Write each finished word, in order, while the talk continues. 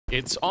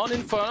It's on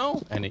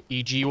Inferno, and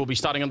EG will be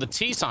starting on the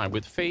T side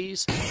with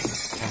FaZe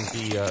on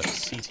the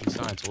CT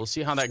side. So we'll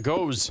see how that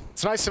goes.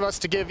 It's nice of us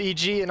to give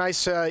EG a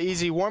nice,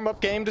 easy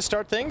warm-up game to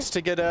start things,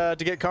 to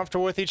get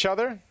comfortable with each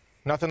other.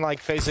 Nothing like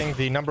facing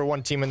the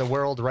 #1 team in the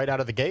world right out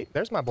of the gate.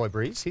 There's my boy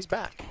Breeze. He's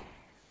back.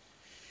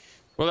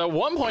 Well, at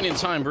one point in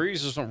time,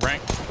 Breeze was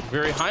ranked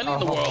very highly in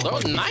the world. Oh,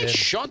 nice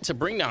shot to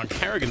bring down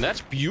Kerrigan.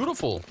 That's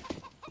beautiful.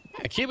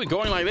 Yeah, keep it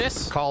going like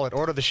this. Call it.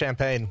 Order the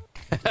champagne.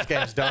 This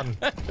game's done.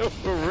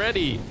 We're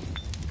ready.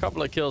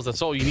 Couple of kills.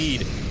 That's all you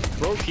need.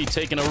 Roki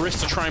taking a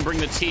risk to try and bring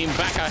the team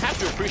back. I have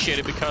to appreciate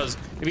it, because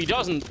if he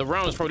doesn't, the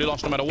round is probably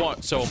lost no matter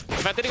what. So the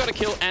fact that he got a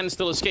kill and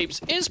still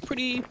escapes is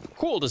pretty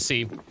cool to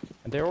see.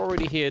 And they're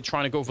already here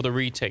trying to go for the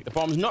retake. The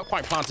bomb's not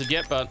quite planted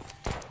yet, but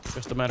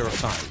just a matter of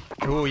time.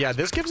 Oh, yeah,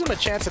 this gives him a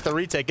chance at the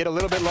retake. Get a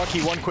little bit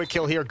lucky. One quick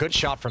kill here. Good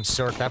shot from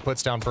Cirque. That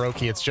puts down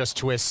Brokey. It's just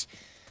Twist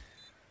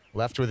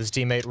left with his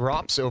teammate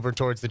Rops over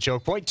towards the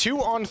choke point. 2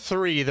 on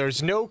 3.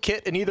 There's no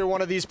kit in either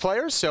one of these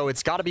players, so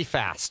it's got to be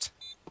fast.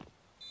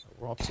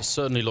 Rops is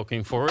certainly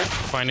looking for it.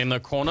 Finding the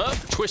corner.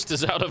 Twist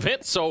is out of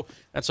it, so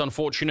that's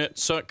unfortunate.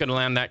 Cirque can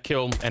land that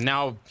kill, and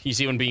now he's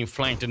even being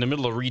flanked in the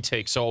middle of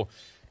retake, so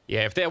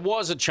yeah, if there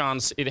was a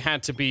chance, it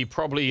had to be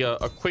probably a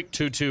quick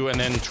 2-2 and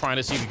then trying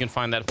to see if you can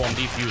find that bomb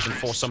defuse and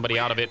force somebody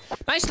out of it.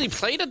 Nicely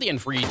played at the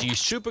end for EG.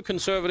 Super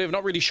conservative,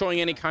 not really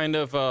showing any kind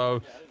of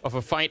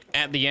a fight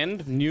at the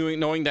end,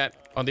 knowing that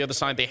on the other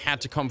side they had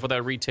to come for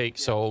that retake.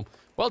 So,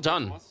 well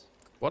done.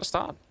 What a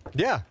start.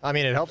 Yeah, I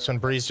mean, it helps when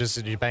Breeze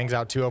just bangs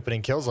out 2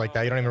 opening kills like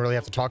that. You don't even really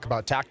have to talk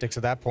about tactics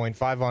at that point.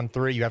 5 on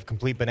 3, you have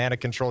complete banana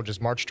control.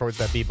 Just march towards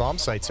that B bomb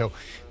site. So,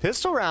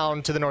 pistol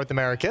round to the North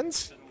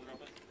Americans.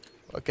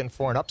 Looking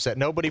for an upset.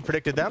 Nobody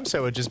predicted them, so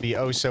it would just be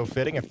oh so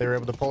fitting if they were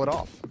able to pull it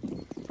off.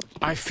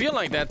 I feel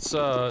like that's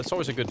it's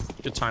always a good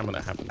time when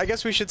that happens. I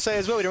guess we should say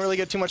as well, we don't really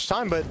get too much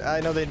time, but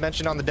I know they'd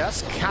mentioned on the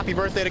desk, happy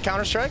birthday to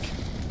Counter-Strike.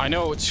 I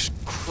know, it's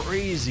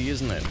crazy,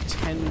 isn't it?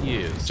 10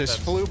 years.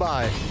 Just flew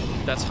by.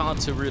 That's hard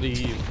to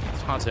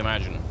it's hard to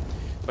imagine.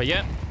 But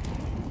yet,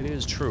 it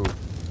is true.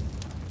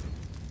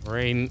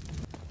 Rain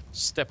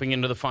stepping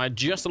into the fight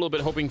just a little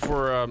bit, hoping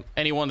for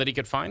anyone that he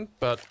could find,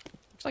 but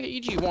looks like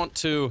EG want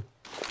to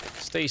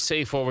stay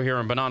safe over here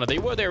in Banana. They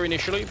were there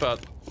initially, but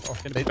going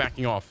to be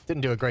backing off.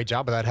 Didn't do a great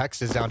job of that.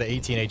 Hex is down to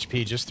 18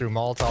 HP just through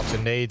Molotovs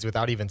and nades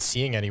without even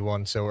seeing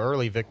anyone. So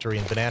early victory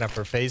in Banana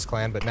for FaZe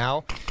Clan, but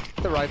now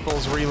the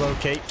rifles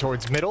relocate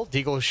towards middle.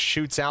 Deagle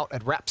shoots out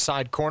at Rap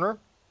side corner.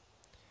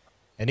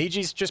 And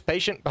EG's just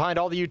patient behind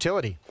all the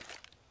utility.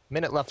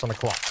 Minute left on the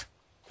clock.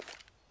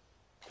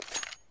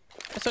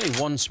 There's only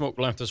one smoke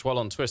left as well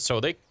on Twist, so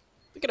they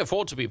can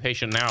afford to be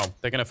patient now.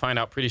 They're going to find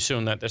out pretty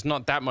soon that there's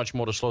not that much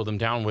more to slow them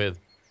down with.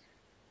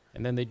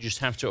 And then they just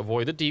have to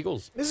avoid the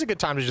Deagles. This is a good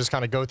time to just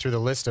kind of go through the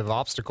list of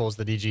obstacles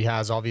that EG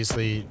has.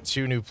 Obviously,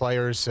 2 new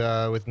players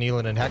with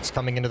Nealon and Hex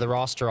coming into the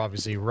roster.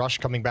 Obviously, Rush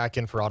coming back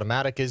in for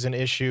automatic is an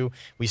issue.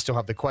 We still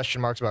have the question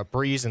marks about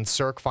Breeze and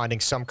Cirque finding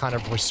some kind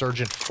of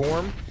resurgent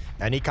form,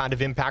 any kind of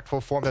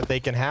impactful form that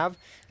they can have.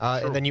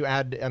 And then you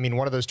add, I mean,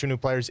 one of those 2 new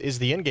players is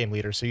the in-game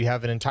leader. So you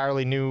have an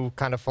entirely new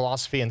kind of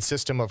philosophy and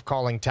system of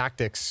calling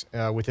tactics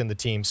within the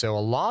team. So a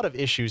lot of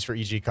issues for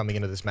EG coming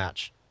into this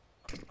match.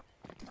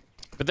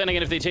 But then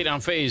again, if they take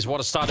down FaZe, what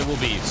a start it will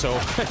be. So,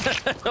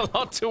 a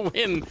lot to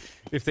win.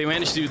 If they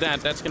manage to do that,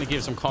 that's going to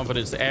give some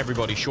confidence to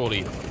everybody,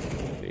 surely.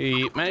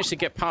 They managed to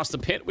get past the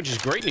pit, which is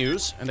great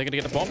news, and they're going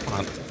to get the bomb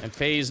plant. And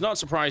FaZe, not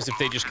surprised if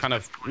they just kind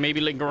of maybe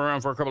linger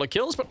around for a couple of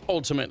kills, but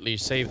ultimately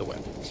save the win.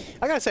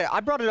 I gotta say, I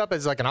brought it up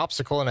as like an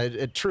obstacle, and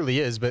it truly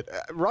is, but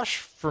Rush,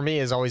 for me,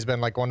 has always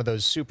been like one of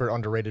those super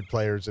underrated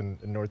players in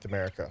North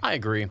America. I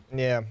agree.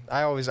 Yeah,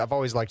 I've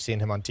always liked seeing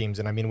him on teams,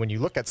 and I mean, when you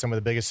look at some of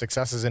the biggest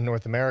successes in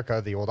North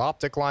America, the old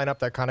Optic lineup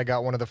that kind of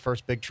got one of the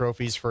first big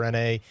trophies for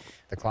NA,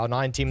 the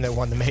Cloud9 team that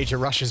won the major,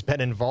 Rush has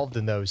been involved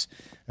in those.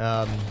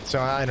 So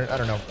I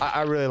don't know.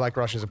 I really like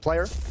Rush as a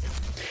player.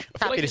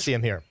 Happy to see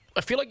him here.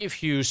 I feel like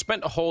if you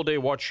spent a whole day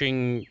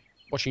watching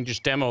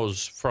just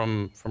demos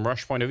from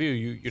Rush point of view,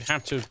 you'd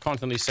have to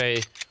constantly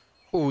say,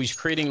 oh, he's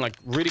creating like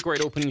really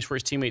great openings for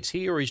his teammates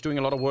here, or he's doing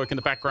a lot of work in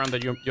the background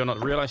that you're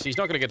not realizing. He's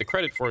not going to get the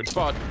credit for it,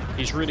 but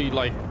he's really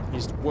like,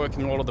 he's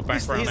working all of the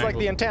background He's like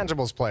the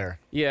intangibles player.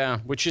 Yeah,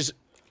 which is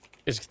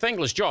a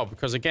thankless job,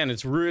 because again,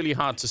 it's really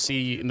hard to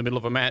see in the middle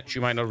of a match.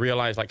 You might not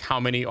realize like how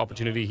many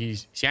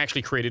opportunities he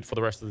actually created for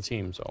the rest of the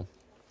team. So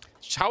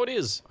it's just how it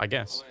is, I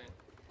guess.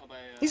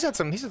 He's had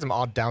some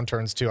odd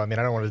downturns too. I mean,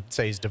 I don't want to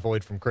say he's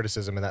devoid from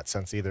criticism in that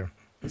sense either.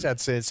 He's had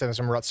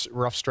some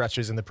rough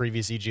stretches in the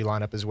previous EG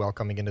lineup as well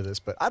coming into this,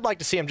 but I'd like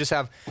to see him just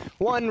have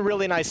one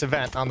really nice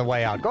event on the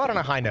way out. Go out on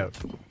a high note.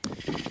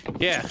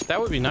 Yeah, that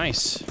would be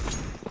nice.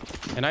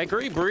 And I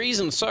agree, Breeze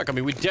and Cirque. I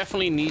mean, we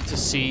definitely need to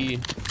see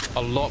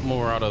a lot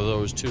more out of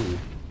those 2.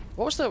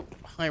 What was the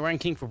high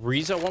ranking for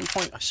Breeze at one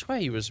point? I swear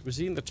he was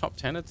he in the top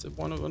 10 at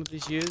one of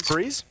these years?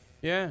 Breeze?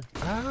 Yeah.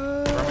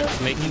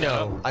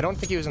 No, I don't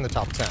think he was in the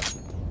top 10.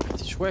 I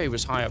swear he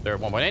was high up there at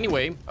one point.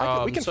 Anyway,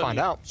 we can find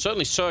out.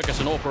 Certainly Cirque as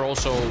an AWP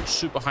also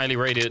super highly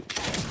rated.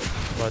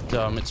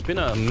 But it's been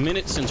a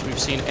minute since we've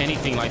seen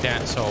anything like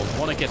that, so I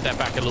want to get that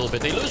back a little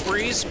bit. They lose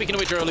Breeze, speaking of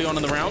which, early on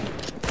in the round.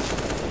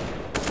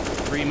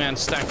 3-man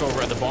stack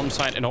over at the bomb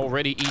site, and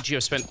already EG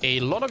have spent a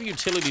lot of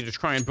utility to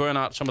try and burn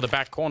out some of the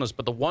back corners,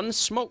 but the one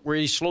smoke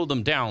really slowed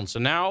them down. So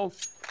now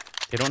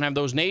they don't have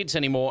those nades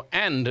anymore,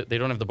 and they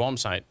don't have the bomb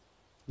site. A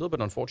little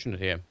bit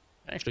unfortunate here.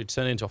 Actually, it's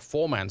turned into a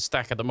 4-man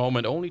stack at the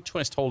moment. Only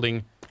Twist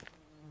holding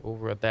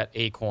over at that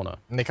A corner.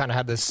 And they kind of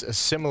had this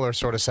similar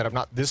sort of setup,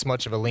 not this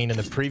much of a lean in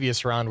the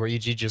previous round where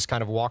EG just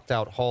kind of walked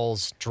out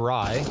Halls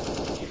dry.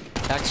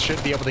 Hex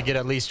should be able to get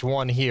at least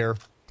one here.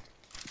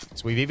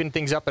 So we've evened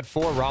things up at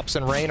 4. Rops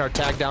and Rain are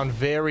tagged down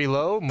very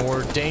low.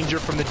 More danger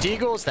from the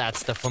Deagles.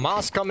 That's the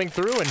FAMAS coming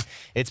through, and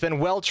it's been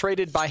well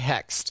traded by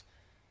Hexed.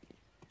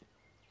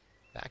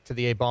 Back to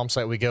the A bomb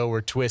site we go,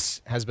 where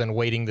Twist has been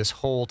waiting this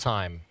whole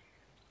time.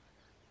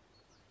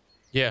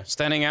 Yeah,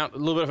 standing out a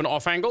little bit of an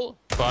off angle,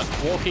 but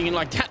walking in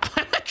like that.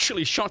 I'm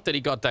actually shocked that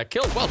he got that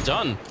kill. Well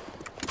done.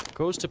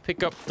 Goes to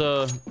pick up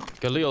the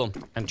Galil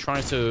and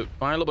tries to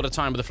buy a little bit of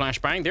time with the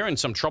flashbang. They're in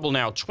some trouble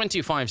now.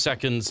 25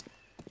 seconds.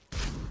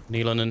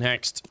 Nealon and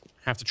Hext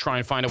have to try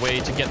and find a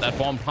way to get that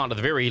bomb plant at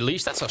the very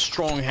least. That's a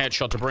strong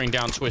headshot to bring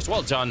down Twist.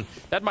 Well done.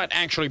 That might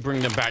actually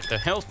bring them back. The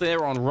health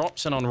there on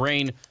Rops and on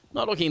Rain,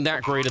 not looking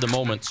that great at the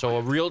moment. So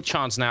a real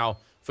chance now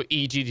for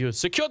EG to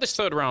secure this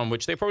third round,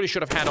 which they probably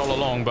should have had all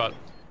along, but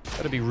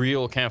gotta be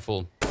real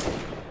careful.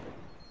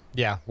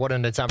 Yeah, what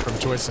an attempt from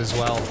Twist as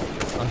well.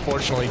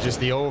 Unfortunately, just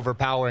the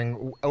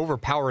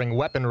overpowering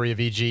weaponry of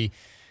EG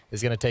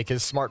is going to take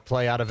his smart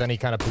play out of any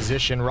kind of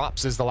position.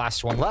 Rops is the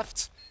last one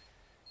left.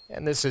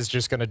 And this is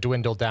just going to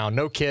dwindle down.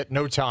 No kit,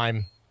 no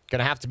time. Going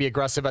to have to be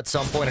aggressive at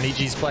some point, and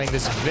EG's playing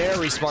this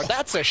very smart.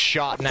 That's a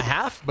shot and a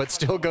half, but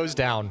still goes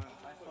down.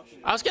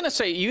 I was going to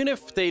say, even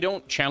if they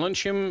don't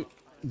challenge him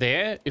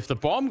there, if the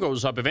bomb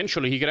goes up,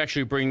 eventually he could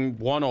actually bring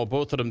one or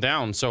both of them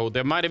down. So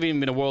there might have even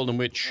been a world in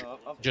which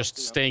just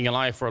staying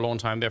alive for a long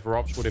time there for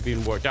Ops would have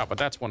even worked out, but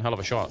that's one hell of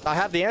a shot. I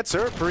have the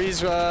answer.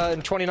 Breeze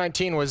in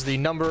 2019 was the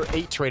number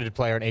 8 rated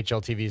player in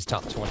HLTV's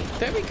top 20.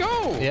 There we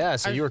go. Yeah,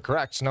 so you were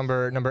correct.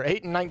 Number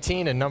 8 in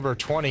 19 and number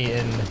 20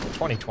 in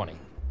 2020.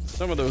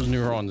 Some of those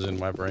neurons in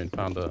my brain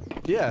found a...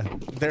 Yeah,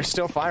 they're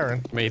still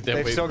firing.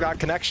 They've still got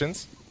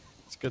connections.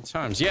 It's good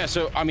times. Yeah,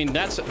 so, I mean,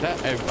 I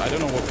don't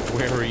know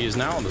where he is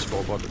now on the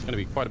scoreboard. It's going to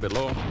be quite a bit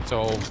low.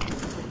 So...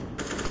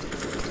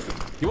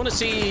 You want to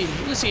see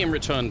him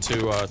return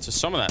to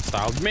some of that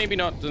style. Maybe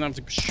not, doesn't have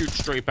to shoot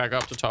straight back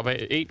up to top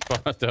 8,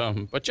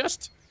 but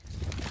just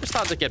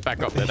start to get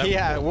back up there.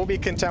 Yeah, we'll be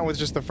content with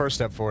just the first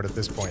step forward at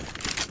this point.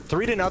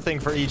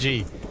 3-0 for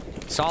EG.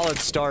 Solid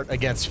start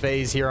against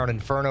FaZe here on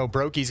Inferno.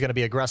 Brokey's going to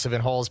be aggressive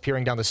in Halls,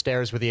 peering down the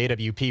stairs with the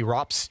AWP.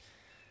 Rops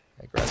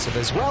aggressive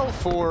as well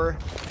for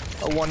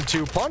a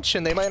 1-2 punch,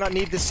 and they might not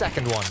need the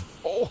second one.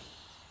 Oh,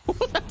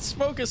 that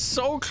smoke is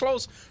so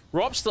close.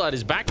 Rob still had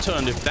his back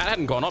turned. If that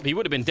hadn't gone up, he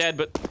would have been dead,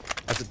 but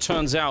as it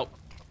turns out,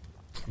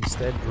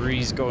 instead,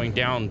 Breeze going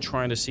down,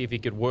 trying to see if he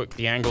could work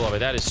the angle of it.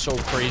 That is so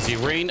crazy.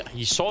 Rain,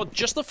 he saw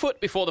just the foot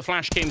before the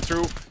flash came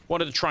through,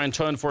 wanted to try and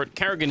turn for it.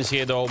 Kerrigan is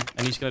here, though,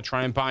 and he's going to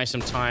try and buy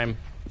some time,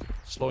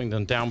 slowing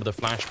them down with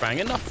the flashbang.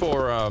 Enough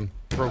for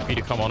Brokey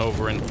to come on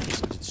over and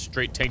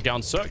straight take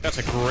down Cirque. That's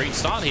a great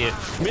start here.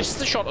 Missed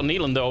the shot on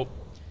Nealon, though.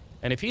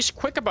 And if he's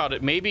quick about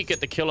it, maybe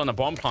get the kill on a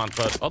bomb plant,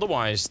 but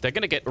otherwise, they're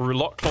going to get a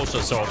lot closer,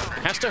 so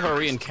has to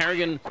hurry, and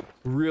Kerrigan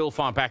real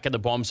far back at the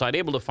bomb side,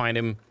 able to find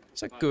him.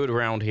 It's a good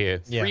round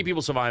here. Yeah. 3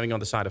 people surviving on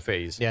the side of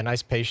FaZe. Yeah,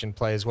 nice patient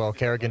play as well.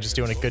 Kerrigan just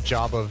doing a good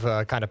job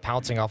of kind of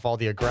pouncing off all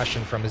the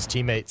aggression from his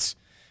teammates.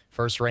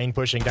 First, Rain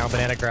pushing down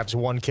Banana, grabs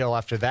 1 kill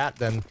after that,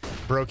 then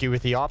Brokey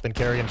with the op, and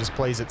Kerrigan just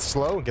plays it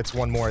slow and gets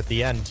 1 more at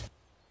the end.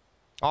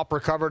 Op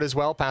recovered as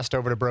well, passed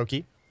over to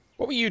Brokey.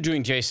 What were you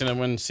doing, Jason,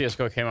 when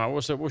CSGO came out?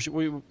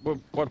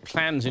 What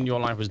plans in your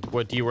life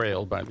were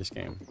derailed by this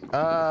game?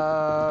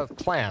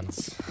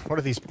 Plans. What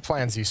are these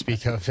plans you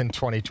speak of in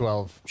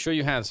 2012? I'm sure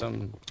you had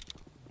something.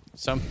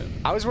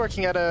 I was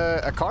working at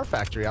a car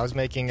factory. I was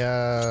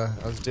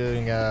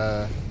doing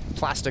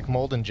plastic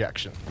mold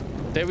injection.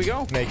 There we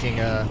go. Making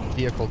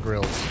vehicle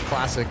grills.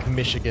 Classic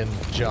Michigan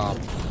job.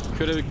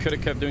 Could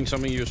have kept doing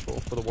something useful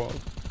for the world.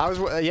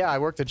 I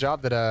worked a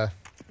job that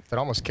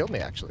almost killed me,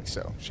 actually.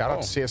 So shout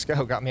out to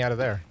CSGO, got me out of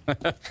there.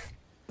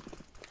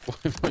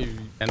 You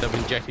end up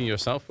injecting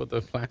yourself with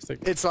the plastic?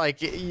 It's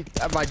like,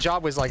 my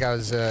job was like I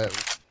was,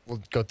 we'll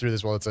go through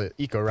this while it's an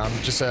eco round.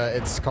 Just,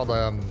 it's called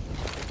a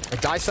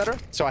die setter.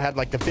 So I had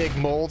like the big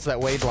molds that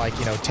weighed like,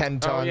 10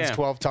 tons,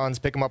 12 tons,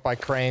 pick them up by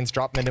cranes,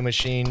 drop them into a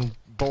machine,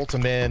 bolt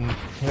them in,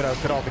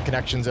 put all the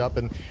connections up.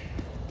 And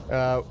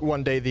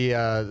one day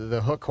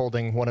the hook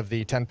holding one of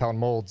the 10-pound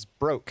molds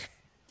broke.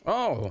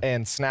 Oh.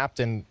 And snapped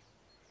and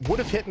would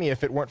have hit me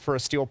if it weren't for a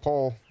steel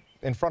pole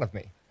in front of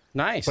me.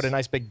 Nice. Put a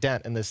nice big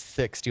dent in this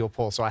thick steel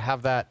pole. So I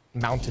have that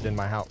mounted in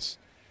my house.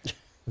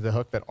 The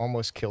hook that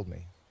almost killed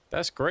me.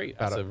 That's great.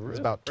 It's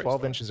about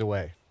 12 inches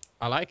away.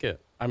 I like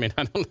it. I mean,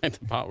 I don't like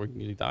the part where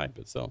you died,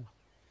 but still.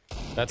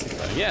 That's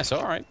exciting. Yeah, so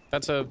all right.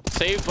 That's a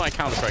saved by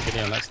Counter-Strike at the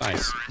end. That's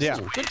nice. Yeah.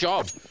 Ooh, good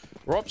job.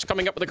 Rob's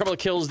coming up with a couple of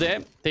kills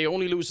there. They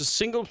only lose a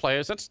single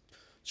player. So that's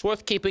it's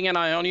worth keeping an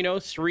eye on. You know,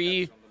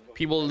 3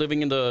 people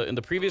living in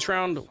the previous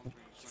round,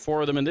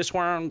 4 of them in this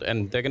round,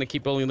 and they're going to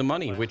keep building the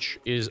money, which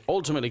is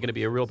ultimately going to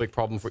be a real big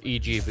problem for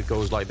EG if it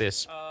goes like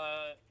this.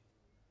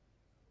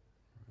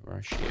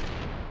 Rush here.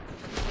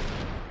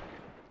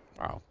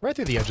 Wow. Right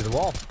through the edge of the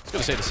wall. I was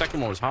going to say the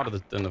second one was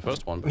harder than the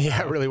first one.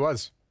 Yeah, it really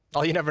was.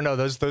 Oh, you never know.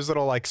 Those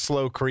little, like,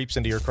 slow creeps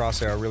into your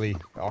crosshair are really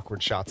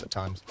awkward shots at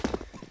times.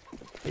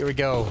 Here we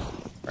go.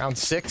 Round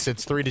 6,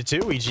 it's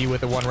 3-2. EG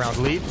with a 1-round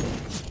lead.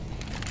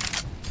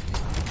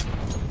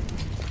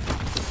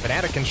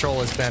 Banana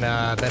control has been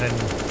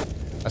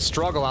a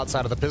struggle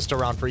outside of the pistol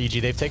round for EG.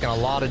 They've taken a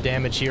lot of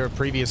damage here.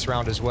 Previous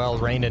round as well.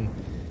 Rain and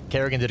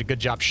Kerrigan did a good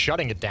job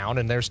shutting it down,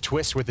 and there's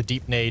Twist with the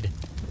deep nade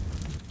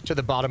to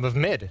the bottom of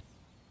mid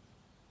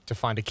to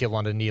find a kill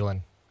onto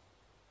Nealon.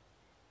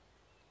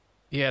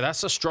 Yeah,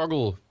 that's a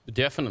struggle,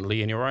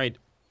 definitely, and you're right.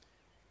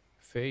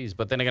 FaZe,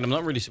 but then again, I'm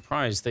not really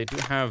surprised. They do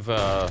have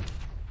a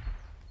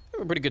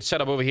pretty good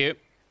setup over here.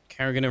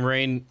 Kerrigan and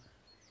Rain.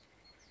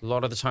 A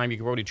lot of the time, you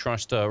can probably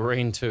trust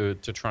Rain to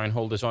try and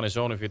hold this on his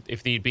own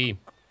if need be.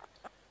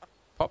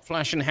 Pop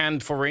flash in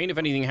hand for Rain if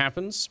anything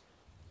happens.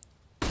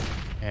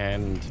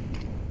 And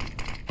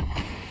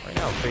right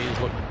now, FaZe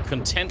look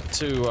content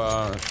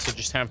to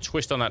just have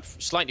Twist on that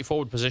slightly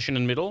forward position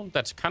in middle.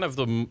 That's kind of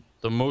the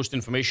most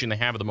information they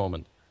have at the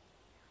moment.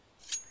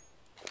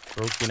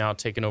 Brokey now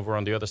taking over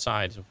on the other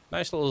side. So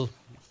nice little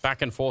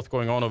back and forth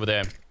going on over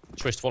there.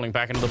 Twist falling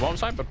back into the bomb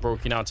side, but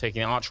Brokey now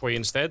taking Archway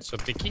instead. So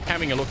they keep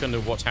having a look into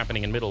what's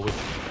happening in middle, which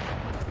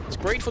is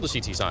great for the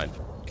CT side.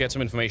 Get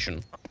some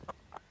information.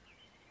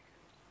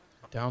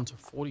 Down to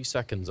 40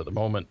 seconds at the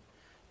moment.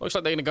 Looks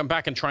like they're going to come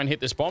back and try and hit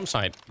this bomb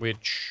site,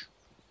 which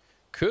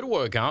could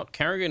work out.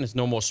 Kerrigan has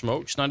no more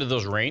smokes, neither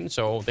does Rain,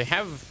 so they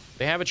have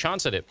a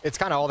chance at it. It's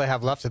kind of all they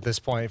have left at this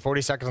point.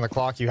 40 seconds on the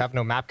clock, you have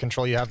no map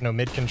control, you have no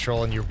mid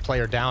control, and your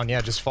player down.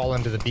 Yeah, just fall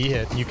into the B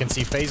hit. And you can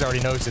see FaZe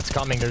already knows it's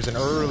coming. There's an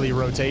early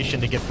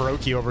rotation to get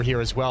Brokey over here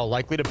as well.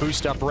 Likely to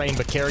boost up Rain,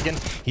 but Kerrigan,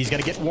 he's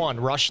going to get one.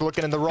 Rush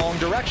looking in the wrong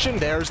direction.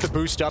 There's the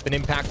boost up and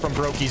impact from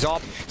Brokey's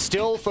off.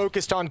 Still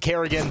focused on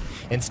Kerrigan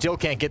and still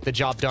can't get the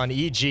job done.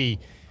 EG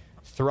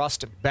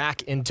thrust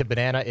back into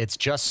Banana. It's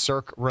just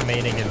Cirque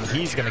remaining, and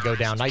he's going to go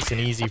down nice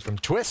and easy from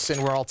Twists,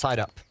 and we're all tied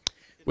up.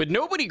 With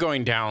nobody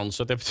going down,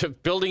 so they're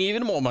building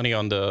even more money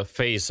on the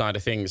FaZe side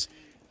of things.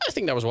 I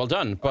think that was well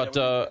done. But,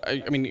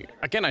 I mean,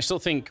 again, I still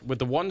think with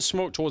the one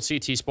smoke towards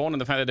CT spawn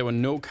and the fact that there were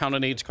no counter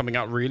nades coming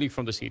out really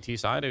from the CT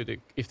side,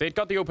 if they'd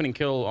got the opening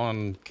kill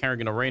on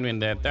Kerrigan or Rain in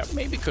there, that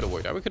maybe could have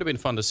worked out. It could have been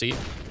fun to see.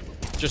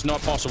 Just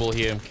not possible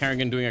here.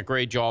 Kerrigan doing a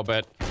great job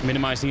at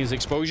minimizing his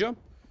exposure,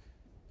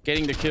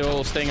 getting the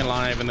kill, staying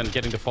alive, and then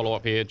getting the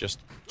follow-up here. Just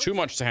too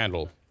much to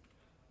handle.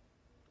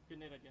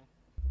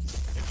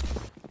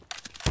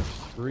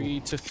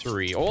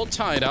 3-3, all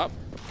tied up,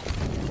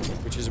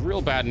 which is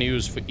real bad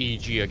news for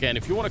EG. Again,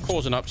 if you want to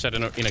cause an upset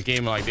in a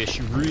game like this,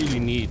 you really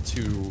need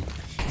to...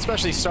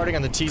 Especially starting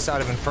on the T side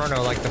of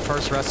Inferno, like the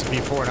first recipe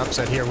for an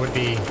upset here would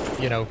be,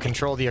 you know,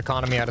 control the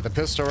economy out of the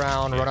pistol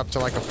round, run up to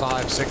like a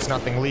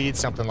 5-6-0 lead,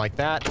 something like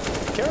that.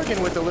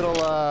 Kerrigan with a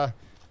little,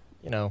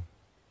 you know,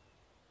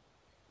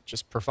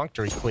 just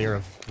perfunctory clear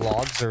of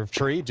logs or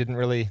tree, didn't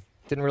really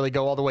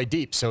go all the way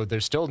deep, so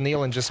there's still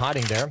Nealon just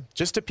hiding there.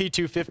 Just a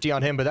P250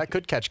 on him, but that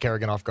could catch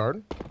Kerrigan off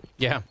guard.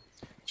 Yeah,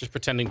 just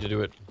pretending to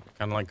do it,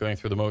 kind of like going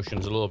through the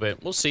motions a little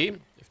bit. We'll see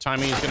if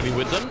timing is going to be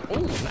with them.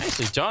 Oh,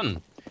 nicely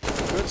done.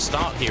 Good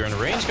start here, and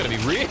Rain's going to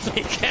be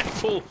really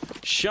careful.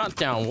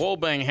 Shutdown,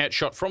 wallbang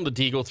headshot from the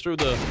Deagle through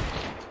the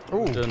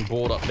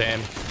board up there.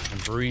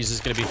 And Breeze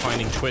is going to be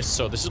finding Twists,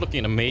 so this is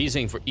looking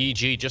amazing for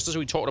EG, just as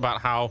we talked about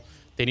how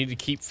they need to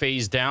keep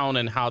FaZe down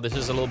and how this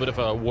is a little bit of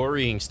a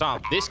worrying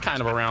start. This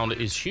kind of a round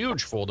is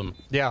huge for them.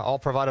 Yeah, all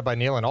provided by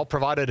Nealon. All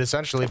provided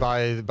essentially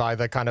by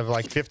the kind of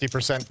like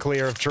 50%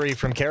 clear of tree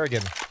from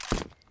Kerrigan.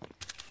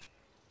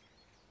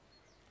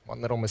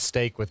 One little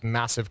mistake with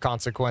massive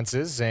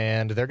consequences,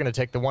 and they're going to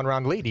take the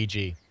one-round lead,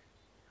 EG.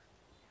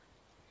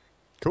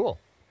 Cool.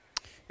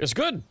 It's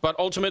good, but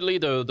ultimately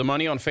the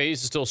money on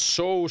FaZe is still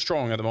so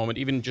strong at the moment.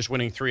 Even just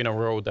winning 3 in a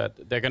row,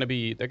 that they're gonna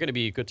be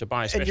good to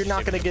buy. And you're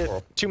not gonna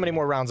get too many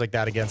more rounds like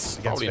that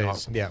against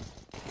FaZe. Yeah,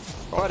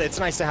 but it's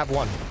nice to have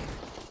one,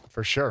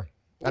 for sure.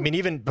 I mean,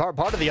 even part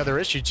of the other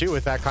issue too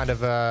with that kind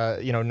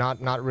of you know,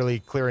 not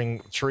really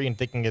clearing tree and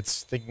thinking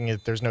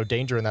there's no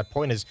danger in that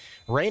point is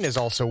Rain is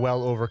also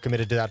well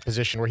overcommitted to that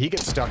position where he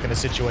gets stuck in a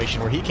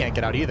situation where he can't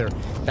get out either.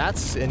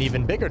 That's an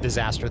even bigger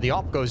disaster. The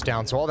op goes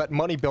down, so all that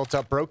money built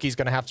up, Brokey's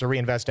going to have to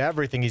reinvest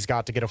everything he's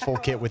got to get a full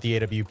kit with the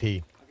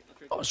AWP.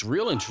 Oh, it's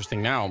real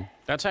interesting now.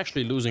 That's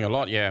actually losing a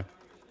lot, yeah.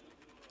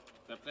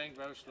 They're playing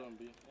very slow on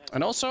B.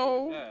 And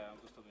also... Yeah,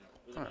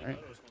 all right.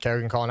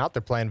 Kerrigan calling out,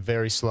 they're playing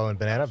very slow in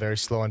Banana, very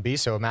slow in B,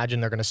 so imagine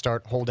they're going to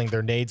start holding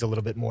their nades a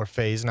little bit more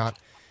FaZe, not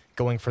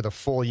going for the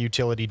full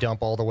utility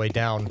dump all the way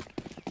down.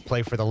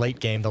 Play for the late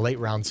game, the late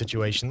round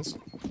situations.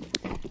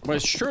 Well,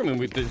 it's true. I mean,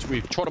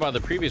 we've talked about the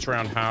previous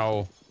round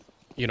how,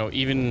 you know,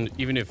 even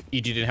if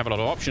EG didn't have a lot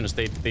of options,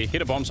 they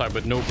hit a bomb site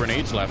with no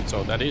grenades left,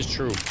 so that is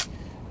true.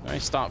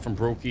 Nice start from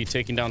Brokey,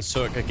 taking down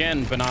Cirque.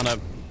 Again, Banana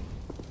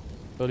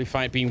Early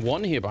fight being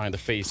won here behind the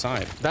FaZe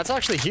side. That's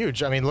actually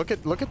huge. I mean, look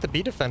at the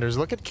B defenders.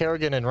 Look at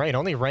Kerrigan and Rain.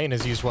 Only Rain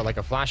has used, what, like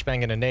a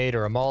flashbang and a nade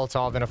or a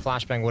Molotov and a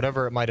flashbang,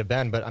 whatever it might have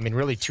been. But, I mean,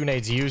 really 2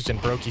 nades used, and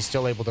Brokey's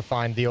still able to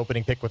find the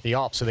opening pick with the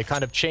op. So they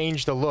kind of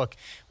changed the look.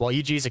 While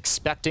EG's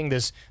expecting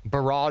this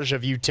barrage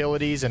of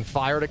utilities and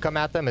fire to come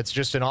at them, it's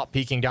just an op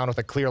peeking down with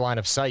a clear line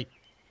of sight.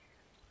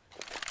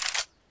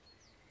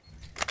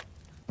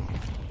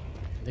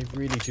 They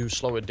really do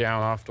slow it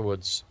down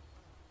afterwards.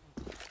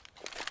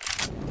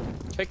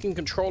 Taking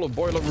control of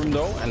Boiler Room,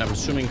 though, and I'm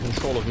assuming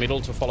control of middle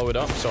to follow it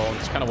up, so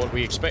it's kind of what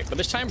we expect. But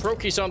this time,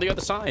 Brokey's on the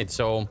other side,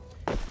 so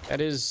that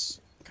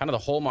is kind of the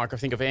hallmark, I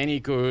think, of any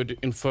good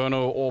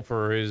Inferno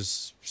AWPer,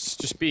 is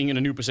just being in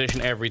a new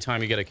position every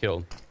time you get a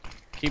kill.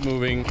 Keep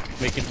moving,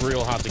 make it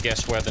real hard to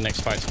guess where the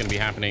next fight's going to be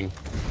happening.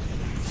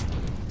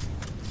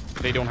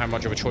 They don't have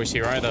much of a choice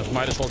here either.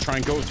 Might as well try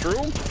and go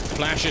through.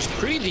 Flash is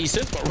pretty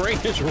decent, but Rain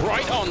is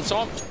right on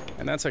top.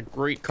 And that's a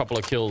great couple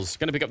of kills.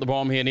 Gonna pick up the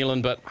bomb here,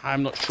 Nealon, but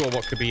I'm not sure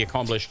what could be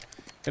accomplished.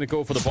 Gonna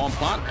go for the bomb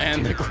plant,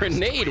 and the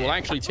grenade will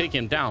actually take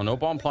him down. No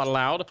bomb plant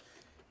allowed.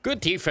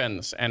 Good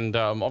defense, and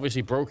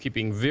obviously Brokey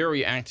being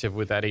very active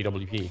with that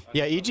AWP.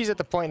 Yeah, EG's at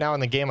the point now in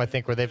the game, I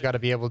think, where they've got to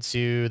be able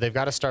to, they've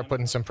got to start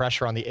putting some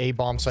pressure on the A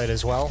bomb site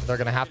as well. They're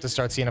going to have to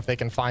start seeing if they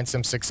can find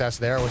some success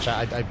there, which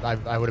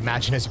I would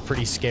imagine is a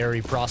pretty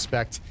scary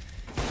prospect,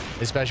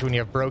 especially when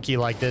you have Brokey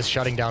like this,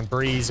 shutting down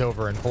Breeze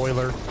over in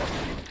Boiler.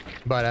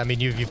 But, I mean,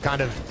 you've kind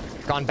of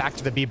gone back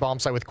to the B bomb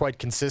site with quite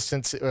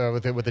consistency,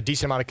 with a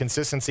decent amount of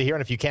consistency here,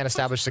 and if you can't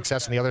establish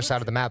success on the other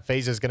side of the map,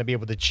 FaZe is going to be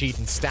able to cheat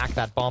and stack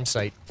that bomb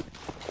site.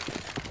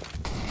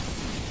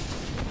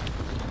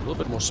 A little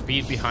bit more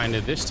speed behind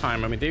it this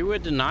time. I mean, they were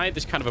denied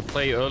this kind of a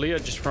play earlier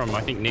just from,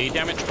 I think, nade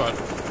damage, but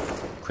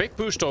quick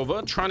boost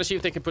over, trying to see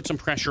if they can put some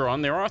pressure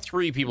on. There are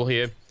 3 people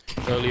here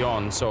early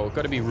on, so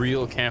got to be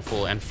real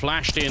careful. And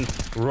flashed in,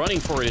 running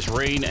for it is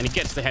Rain, and he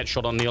gets the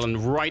headshot on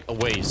Nealon right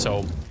away.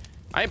 So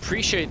I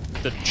appreciate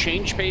the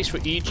change pace for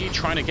EG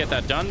trying to get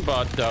that done,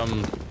 but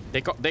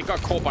they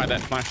got caught by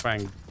that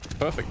flashbang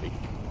perfectly.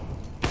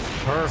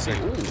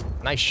 Perfect.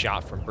 Ooh, nice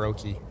shot from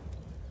Brokey.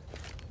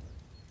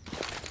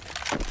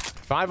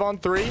 5 on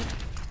 3.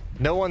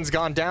 No one's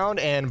gone down,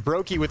 and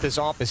Brokey with his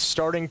op is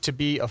starting to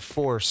be a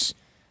force.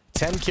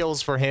 10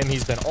 kills for him.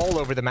 He's been all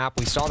over the map.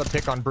 We saw the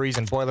pick on Breeze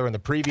and Boiler in the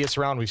previous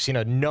round. We've seen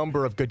a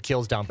number of good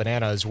kills down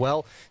Banana as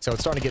well. So it's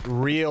starting to get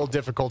real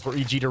difficult for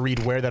EG to read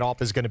where that op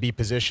is going to be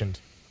positioned.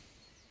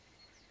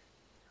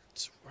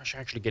 It's Rush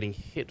actually getting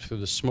hit through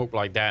the smoke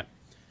like that.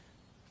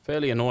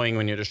 Fairly annoying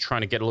when you're just trying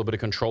to get a little bit of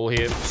control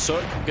here.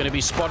 Cirque going to be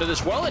spotted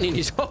as well, and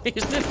he's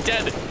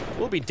dead.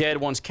 Will be dead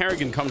once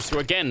Kerrigan comes through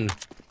again.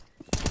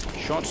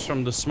 Shots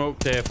from the smoke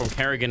there from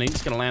Kerrigan.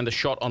 He's going to land a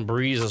shot on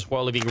Breeze as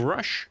well, leaving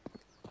Rush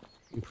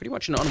in pretty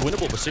much an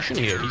unwinnable position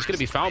here. He's going to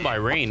be found by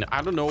Rain.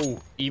 I don't know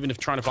even if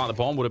trying to plant the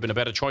bomb would have been a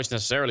better choice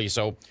necessarily.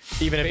 So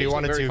even if he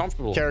wanted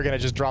to, Kerrigan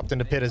had just dropped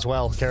into pit as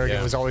well.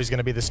 Kerrigan was always going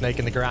to be the snake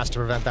in the grass to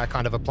prevent that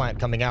kind of a plant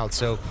coming out.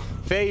 So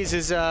FaZe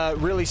is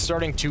really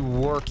starting to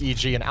work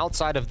EG, and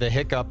outside of the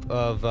hiccup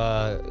of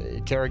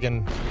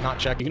Kerrigan not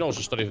checking. You can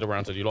also study the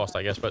rounds that you lost,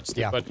 I guess, but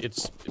but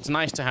it's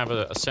nice to have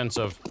a sense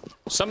of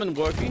something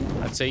working.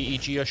 I'd say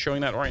EG are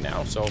showing that right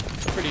now, so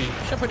it's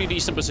a pretty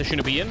decent position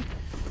to be in.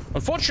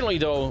 Unfortunately,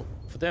 though,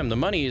 for them, the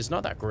money is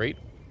not that great.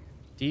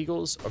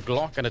 Deagles, a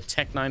Glock, and a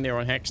Tech 9 there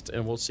on Hexed,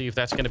 and we'll see if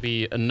that's going to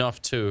be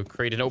enough to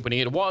create an opening.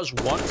 It was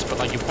once, but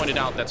like you pointed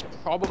out, that's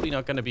probably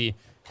not going to be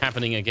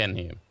happening again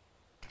here.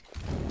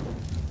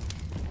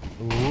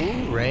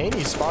 Ooh, Rain,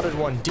 he spotted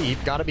one deep.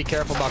 Got to be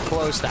careful about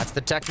close. That's the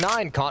Tech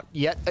 9 caught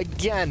yet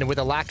again with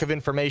a lack of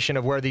information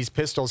of where these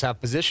pistols have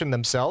positioned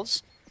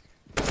themselves.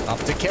 Up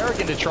to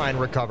Kerrigan to try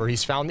and recover.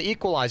 He's found the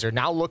equalizer,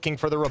 now looking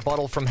for the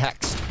rebuttal from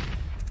Hexed,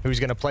 who's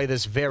going to play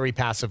this very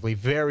passively,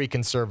 very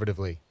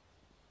conservatively.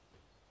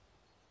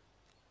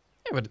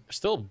 Yeah, but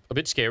still a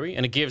bit scary,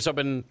 and it gives up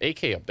an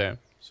AK up there.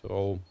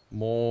 So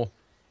more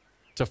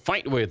to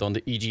fight with on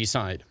the EG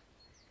side.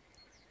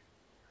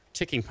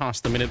 Ticking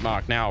past the minute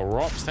mark now.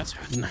 Rops, that's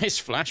a nice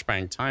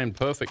flashbang, timed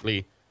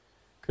perfectly.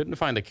 Couldn't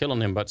find the kill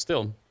on him, but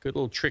still, good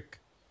little trick.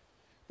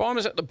 Bomb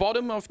is at the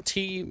bottom of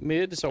T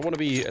mid, so I want to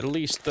be at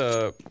least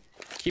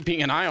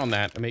keeping an eye on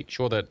that and make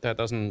sure that that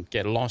doesn't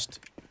get lost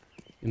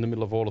in the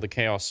middle of all of the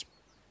chaos.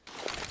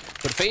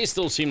 But FaZe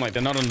still seem like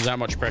they're not under that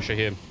much pressure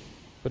here.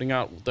 Putting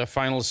out their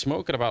final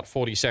smoke at about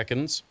 40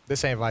 seconds.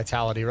 This ain't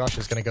Vitality. Rush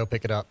is going to go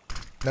pick it up.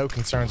 No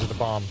concerns with the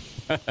bomb.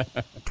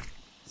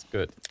 It's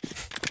good.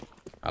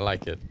 I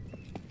like it.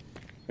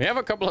 We have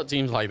a couple of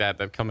teams like that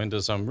that come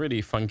into some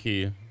really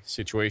funky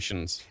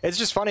situations. It's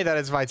just funny that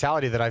it's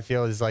Vitality that I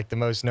feel is like the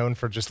most known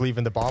for just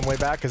leaving the bomb way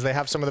back, because they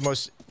have some of the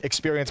most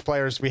experienced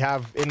players we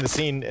have in the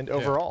scene and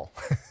overall.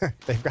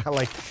 They've got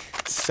like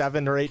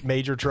 7 or 8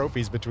 major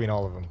trophies between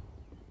all of them.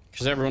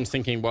 Because everyone's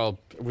thinking, well,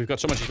 we've got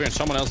so much experience,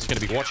 someone else is going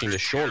to be watching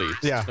this, surely.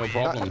 Yeah. No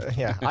problem.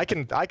 Yeah, I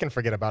can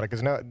forget about it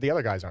because the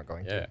other guys aren't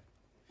going to.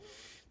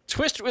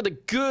 Twist with a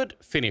good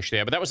finish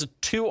there, but that was a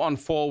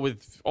 2-on-4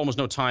 with almost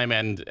no time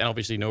and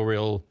obviously no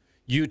real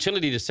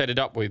utility to set it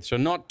up with. So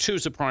not too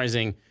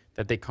surprising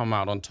that they come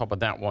out on top of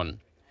that one.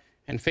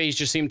 And FaZe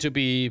just seem to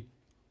be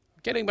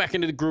getting back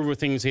into the groove of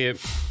things here.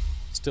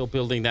 Still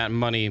building that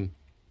money.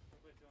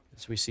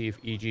 As we see if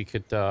EG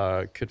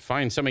could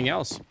find something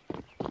else.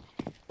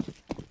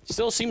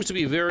 Still seems to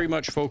be very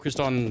much focused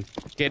on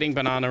getting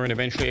Banana and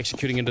eventually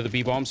executing into the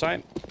B bomb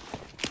site.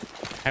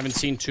 Haven't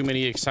seen too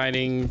many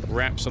exciting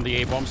wraps on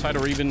the A bomb side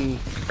or even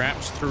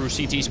wraps through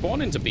CT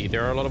spawn into B.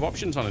 There are a lot of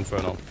options on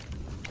Inferno.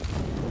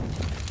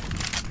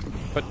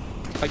 But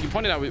like you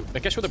pointed out, I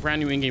guess with a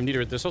brand new in-game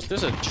leader, there's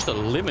just a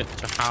limit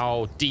to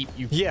how deep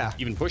you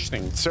even push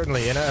things.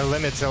 Certainly, and a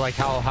limit to like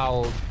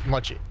how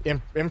much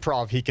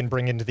improv he can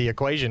bring into the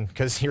equation,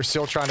 because you're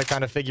still trying to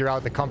kind of figure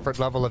out the comfort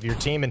level of your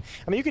team. And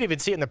I mean, you can even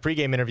see it in the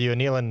pregame interview.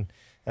 Nealon,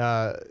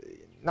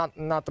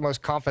 not the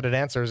most confident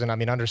answers, and I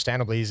mean,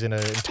 understandably, he's in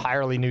an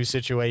entirely new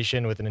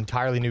situation with an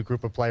entirely new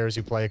group of players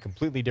who play a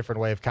completely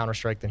different way of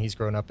Counter-Strike than he's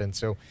grown up in.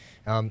 So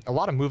a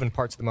lot of moving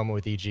parts at the moment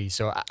with EG.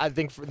 So I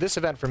think this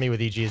event for me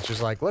with EG is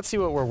just like, let's see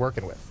what we're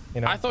working with.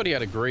 You know? I thought he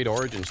had a great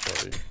origin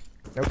story.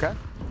 Okay.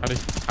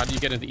 How did you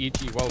get into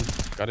EG? Well,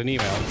 got an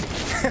email.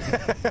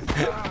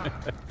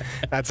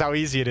 That's how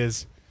easy it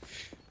is.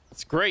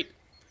 It's great.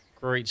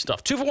 Great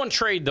stuff. 2-for-1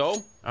 trade, though.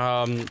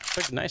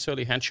 Took a nice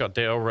early headshot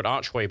there over at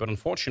Archway, but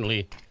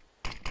unfortunately,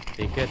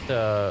 they get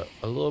a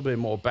little bit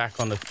more back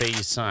on the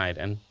FaZe side.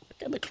 And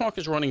again, the clock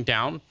is running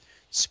down.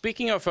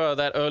 Speaking of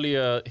that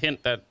earlier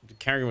hint that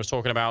Carrigan was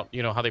talking about,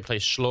 you know, how they play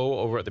slow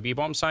over at the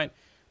B-bomb site.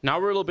 Now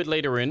we're a little bit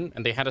later in,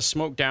 and they had a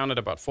smoke down at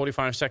about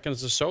 45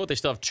 seconds or so. They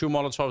still have 2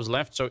 Molotovs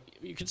left, so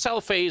you can tell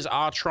FaZe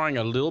are trying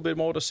a little bit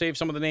more to save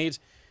some of the nades.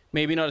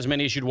 Maybe not as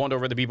many as you'd want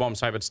over at the B-bomb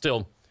site, but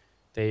still.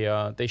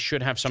 They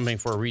should have something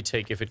for a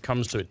retake if it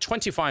comes to it.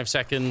 25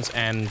 seconds,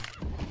 and I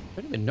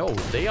don't even know.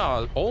 They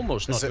are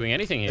almost not doing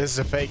anything here. This is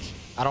a fake.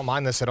 I don't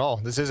mind this at all.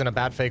 This isn't a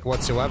bad fake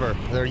whatsoever.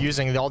 They're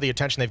using all the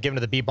attention they've given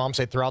to the B bomb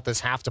site throughout this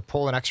half to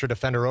pull an extra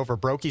defender over.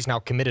 Brokey's now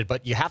committed,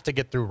 but you have to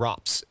get through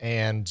ROPS.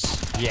 And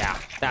yeah,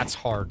 that's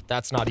hard.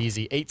 That's not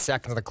easy. 8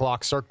 seconds on the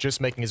clock. Cirque just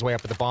making his way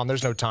up at the bomb.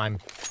 There's no time.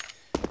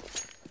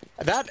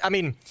 I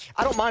mean,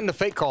 I don't mind the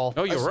fake call.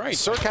 No, you're right.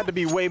 Cirque had to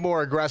be way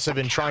more aggressive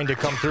in trying to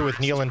come through with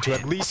Nealon to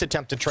at least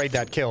attempt to trade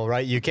that kill,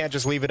 right? You can't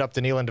just leave it up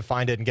to Nealon to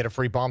find it and get a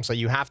free bomb site.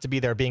 You have to be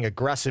there being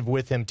aggressive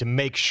with him to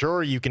make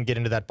sure you can get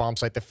into that bomb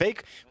site. The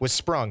fake was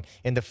sprung,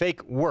 and the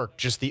fake worked.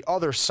 Just the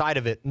other side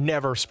of it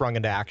never sprung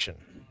into action.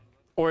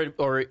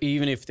 Or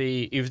even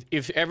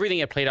if everything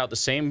had played out the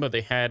same, but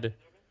they had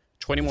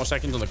 20 more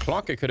seconds on the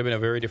clock, it could have been a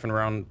very different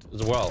round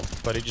as well.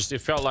 But it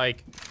felt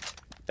like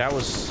that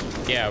was,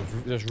 yeah,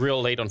 it was real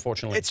late,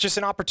 unfortunately. It's just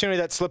an opportunity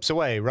that slips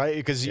away, right?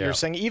 Because you're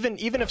saying even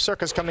if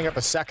Circa's coming up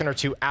a second or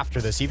two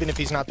after this, even if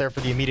he's not there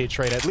for the immediate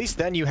trade, at least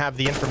then you have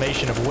the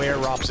information of where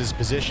ROPS is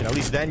positioned. At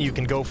least then you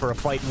can go for a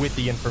fight with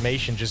the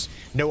information. Just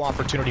no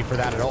opportunity for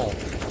that at all.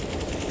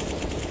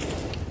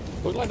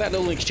 Looked like that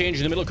little exchange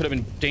in the middle could have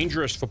been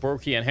dangerous for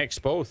Brokey and Hex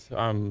both,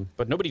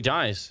 but nobody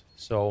dies,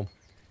 so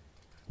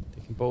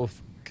they can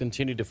both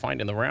continue to fight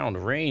in the round.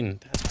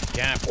 Rain, that's a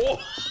gap. Oh,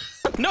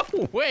 no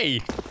way!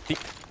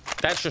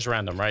 That's just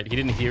random, right? He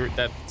didn't hear it.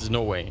 There's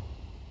no way.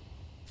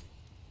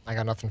 I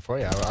got nothing for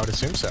you. I would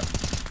assume so.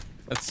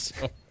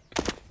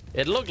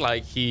 It looked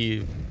like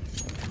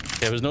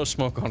there was no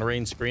smoke on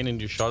Rain's screen and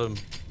you shot him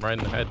right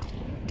in the head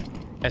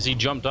as he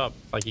jumped up,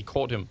 like he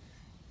caught him.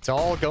 It's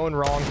all going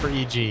wrong for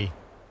EG.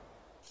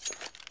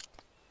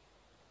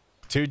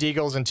 2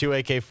 Deagles and 2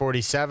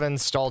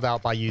 AK-47s stalled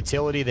out by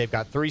utility. They've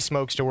got 3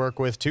 smokes to work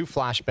with, 2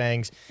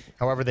 flashbangs.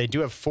 However, they do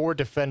have 4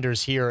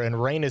 defenders here,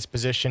 and Rain is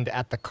positioned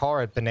at the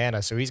car at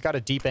Banana, so he's got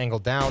a deep angle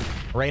down.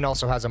 Rain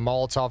also has a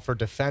Molotov for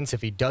defense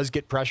if he does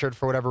get pressured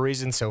for whatever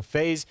reason, so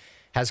FaZe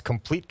has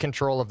complete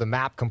control of the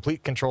map,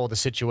 complete control of the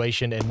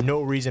situation, and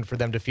no reason for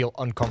them to feel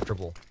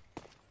uncomfortable.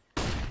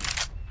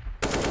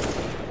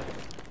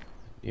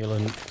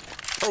 Nealon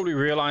probably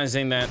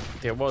realizing that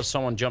there was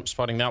someone jump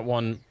spotting that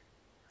one.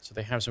 So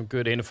they have some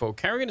good info.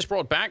 Carrigan is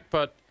brought back,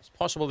 but it's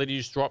possible that he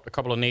just dropped a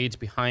couple of nades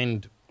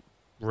behind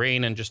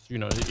Rain and just, you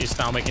know, is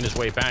now making his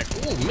way back.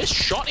 Ooh, missed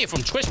shot here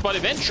from Twist, but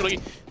eventually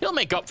he'll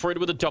make up for it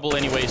with a double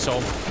anyway,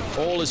 so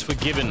all is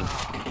forgiven.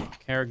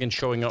 Carrigan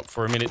showing up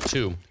for a minute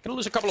 2. Gonna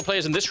lose a couple of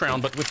players in this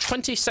round, but with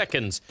 20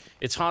 seconds,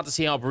 it's hard to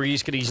see how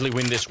Breeze could easily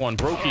win this one.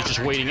 Brokey's just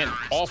waiting in,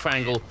 off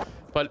angle.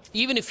 But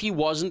even if he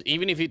wasn't,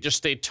 even if he just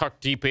stayed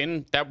tucked deep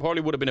in, that probably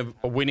would have been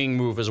a winning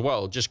move as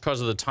well, just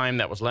because of the time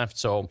that was left.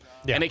 So,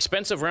 an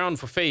expensive round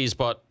for FaZe,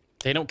 but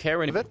they don't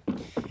care anymore.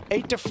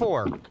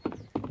 8-4.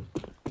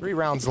 3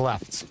 rounds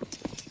left.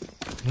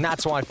 And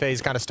that's why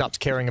FaZe kind of stops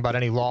caring about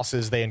any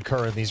losses they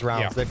incur in these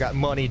rounds. They've got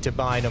money to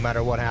buy no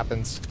matter what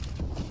happens.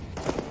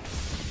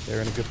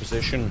 They're in a good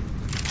position.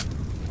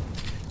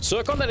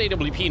 Cirque on that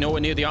AWP,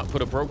 nowhere near the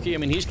output of Brokey. I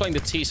mean, he's playing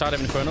the T side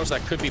of Inferno, so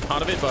that could be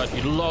part of it, but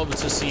you'd love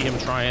to see him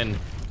try and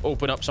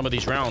open up some of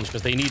these rounds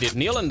because they need it.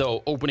 Nealon,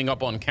 though, opening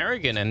up on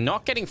Carrigan and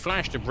not getting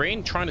flashed.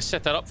 Brain trying to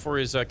set that up for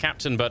his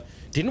captain, but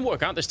didn't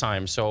work out this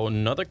time. So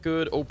another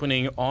good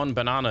opening on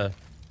Banana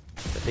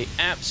that they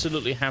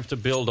absolutely have to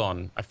build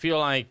on. I feel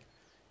like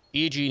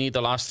EG need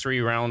the last 3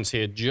 rounds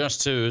here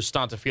just to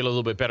start to feel a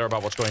little bit better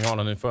about what's going on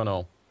in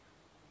Inferno.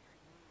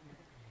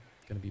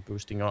 going to be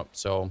boosting up.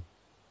 So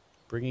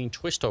bringing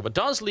Twist over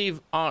does leave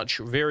Arch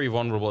very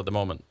vulnerable at the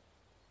moment.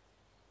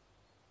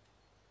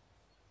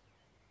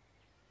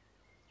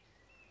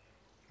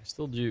 I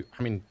still do.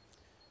 I mean,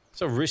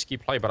 it's a risky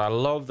play, but I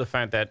love the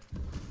fact that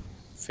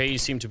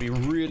FaZe seem to be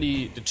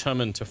really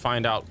determined to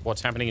find out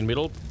what's happening in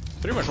middle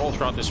pretty much all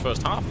throughout this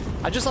first half.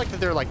 I just like that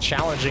they're like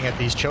challenging at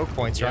these choke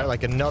points, right?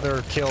 Like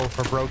another kill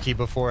for Brokey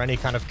before any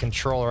kind of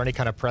control or any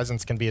kind of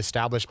presence can be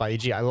established by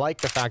EG. I like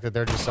the fact that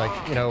they're just like,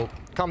 you know,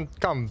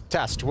 come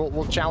test.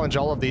 We'll challenge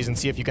all of these and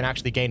see if you can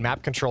actually gain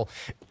map control.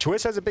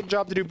 Twist has a big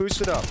job to do,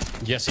 boost it up.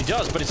 Yes, he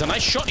does, but it's a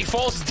nice shot. He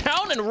falls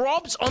down and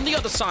robs on the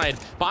other side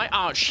by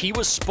Arch. He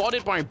was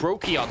spotted by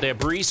Brokey out there,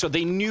 Breeze, so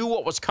they knew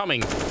what was coming.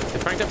 The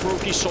fact that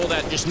Brokey saw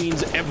that just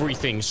means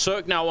everything.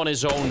 Cirque now on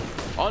his own.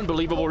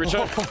 Unbelievable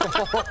return.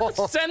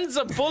 Sends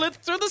a bullet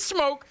through the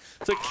smoke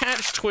to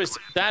catch Twist.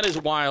 That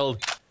is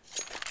wild.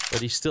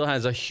 But he still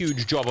has a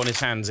huge job on his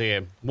hands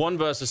here. 1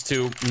 versus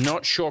 2.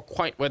 Not sure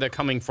quite where they're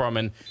coming from,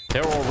 and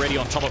they're already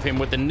on top of him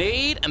with the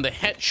nade and the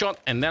headshot,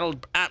 and that'll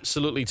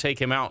absolutely take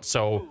him out.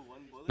 So,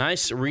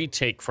 nice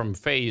retake from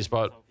FaZe,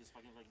 but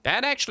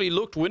that actually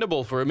looked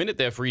winnable for a minute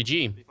there for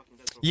EG.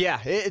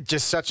 Yeah, it's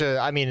just such a,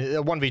 I mean,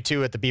 a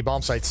 1v2 at the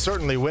B-bomb site,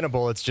 certainly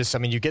winnable. It's just, I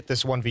mean, you get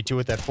this 1v2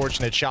 with that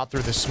fortunate shot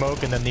through the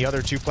smoke, and then the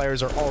other 2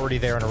 players are already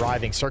there and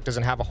arriving. Cirque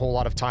doesn't have a whole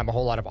lot of time, a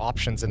whole lot of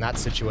options in that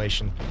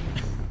situation.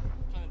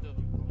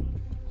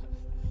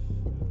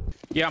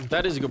 Yeah,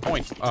 that is a good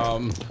point.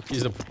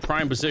 He's in a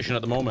prime position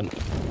at the moment,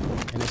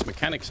 and his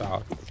mechanics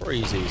are very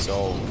easy,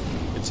 so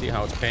you can see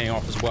how it's paying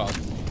off as well.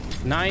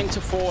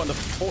 9-4, and the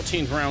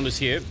 14th round is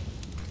here.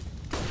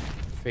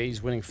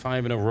 FaZe winning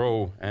 5 in a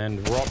row,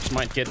 and Rops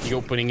might get the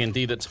opening.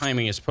 Indeed, the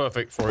timing is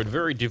perfect for it.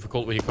 Very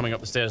difficult when you're coming up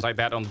the stairs like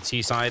that on the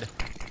T side.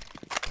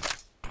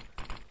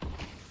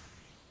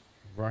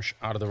 Rush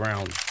out of the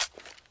round.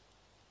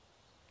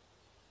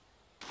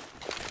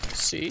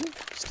 See,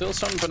 still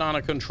some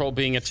banana control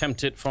being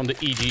attempted from the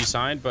EG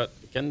side, but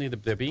again,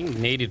 they're being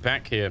naded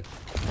back here.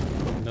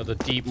 Another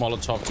deep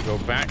Molotov to go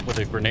back with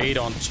a grenade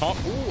on top.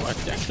 Ooh,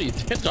 actually,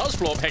 it does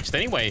blow up Hexed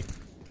anyway.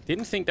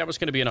 Didn't think that was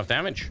going to be enough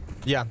damage.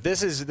 Yeah,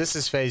 this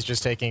is FaZe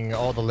just taking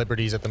all the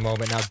liberties at the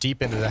moment, now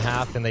deep into the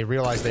half, and they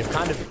realize they've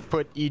kind of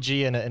put EG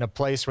in a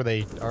place where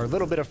they are a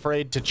little bit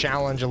afraid to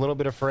challenge, a little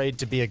bit afraid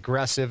to be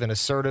aggressive and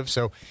assertive.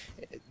 So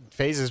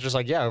FaZe is just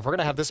like, yeah, if we're going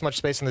to have this much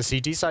space on the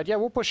CT side, yeah,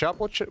 we'll push up,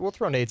 we'll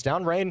throw nades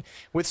down. Rain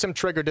with some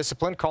trigger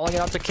discipline, calling it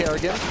out to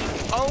Kerrigan.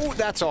 Oh,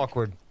 that's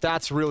awkward.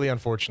 That's really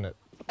unfortunate.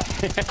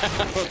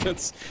 I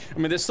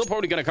mean, they're still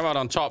probably going to come out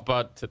on top,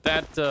 but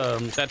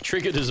that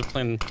trigger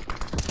discipline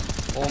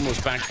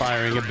almost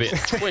backfiring a bit.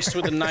 Twist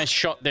with a nice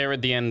shot there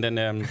at the end, and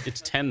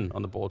it's 10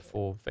 on the board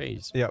for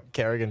FaZe. Yep,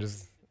 Kerrigan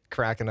just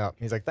cracking up.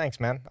 He's like, thanks,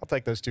 man. I'll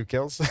take those 2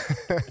 kills.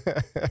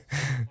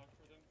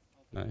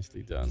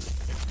 Nicely done.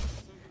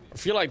 I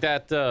feel like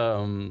that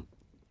that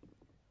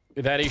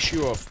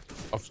issue of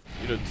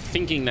you know,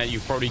 thinking that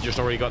you've probably just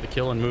already got the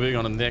kill and moving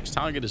on to the next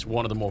target is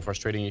one of the more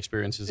frustrating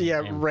experiences. Yeah,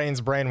 in the game. Rain's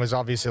brain was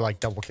obviously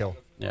like double kill.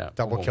 Yeah,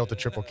 double kill to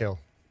triple kill.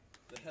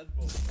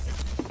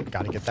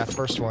 Got to get that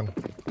first one.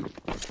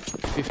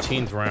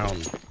 15th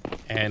round,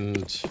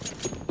 and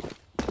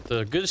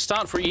the good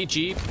start for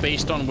EG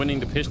based on winning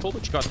the pistol,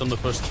 which got them the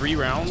first 3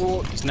 rounds.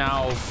 Is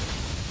now.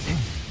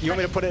 You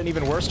want me to put it in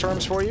even worse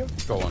terms for you?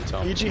 Go on,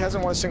 tell me. EG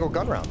hasn't won a single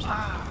gun round.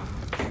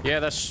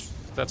 Yeah, that's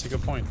a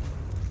good point.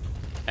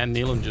 And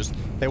Nealon just...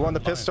 They won the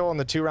pistol in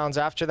the 2 rounds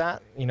after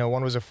that. You know,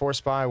 one was a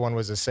force buy, one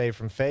was a save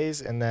from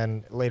FaZe, and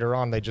then later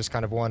on they just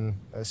kind of won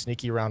a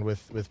sneaky round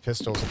with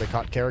pistols that they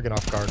caught Kerrigan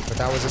off guard. But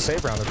that was a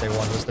save round that they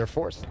won, was their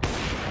 4th.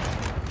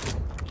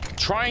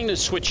 Trying to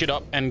switch it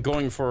up and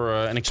going for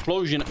an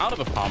explosion out of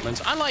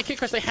apartments. I like it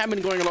because they have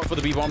been going a lot for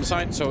the B-bomb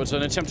site, so it's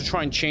an attempt to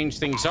try and change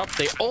things up.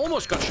 They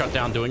almost got shut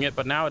down doing it,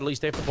 but now at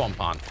least they have the bomb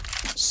plant.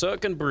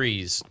 Cirque and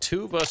Breeze,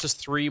 2 versus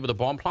 3 with a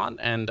bomb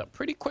plant, and a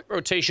pretty quick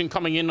rotation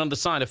coming in on the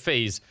side of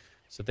FaZe.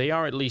 So they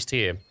are at least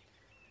here.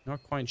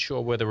 Not quite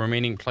sure where the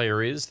remaining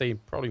player is. They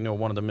probably know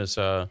one of them is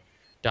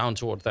down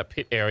towards that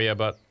pit area,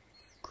 but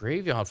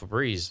graveyard for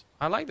Breeze.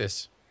 I like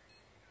this.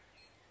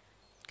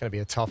 Gonna be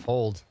a tough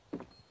hold.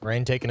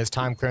 Rain taking his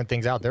time clearing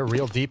things out. They're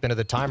real deep into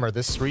the timer.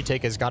 This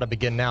retake has got to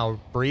begin now.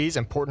 Breeze,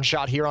 important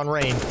shot here on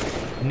Rain.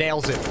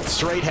 Nails it.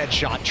 Straight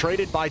headshot.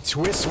 Traded by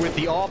Twist with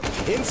the off.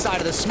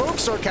 Inside of the smoke,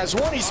 Cirque has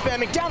one. He's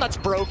spamming down. That's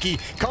Brokey.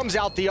 Comes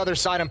out the other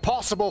side.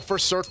 Impossible for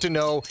Cirque to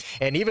know.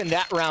 And even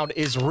that round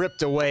is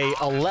ripped away.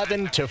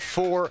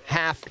 11-4.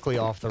 Half quickly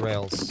off the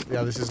rails.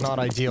 Yeah, this is not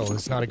ideal.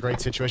 It's not a great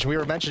situation. We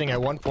were mentioning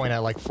at one point at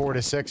like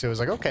 4-6. It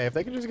was like, okay, if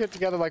they can just get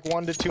together like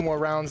 1 to 2 more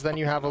rounds, then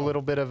you have a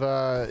little bit of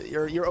a...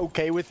 You're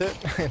okay with it.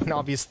 And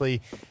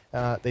obviously,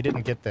 they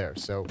didn't get there.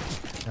 So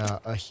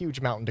a huge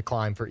mountain to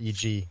climb for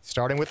EG.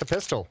 Starting with the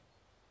pistol.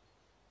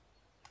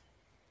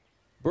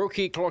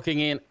 Brokey clocking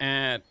in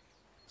at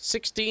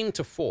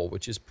 16-4,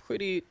 which is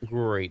pretty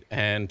great.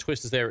 And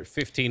Twist is there at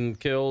 15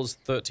 kills,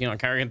 13 on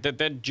Carrigan.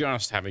 They're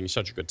just having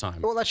such a good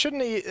time. Well,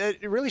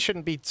 it really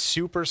shouldn't be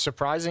super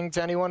surprising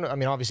to anyone. I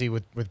mean, obviously,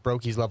 with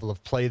Brokey's level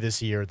of play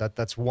this year,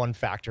 that's one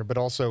factor. But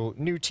also,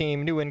 new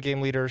team, new in-game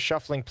leader,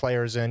 shuffling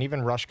players in,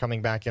 even Rush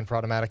coming back in for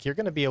automatic. You're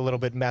going to be a little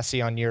bit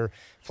messy on your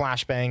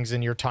flashbangs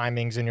and your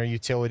timings and your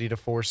utility to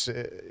force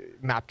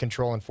map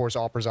control and force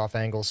operas off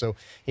angle. So,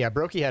 yeah,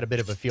 Brokey had a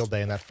bit of a field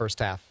day in that first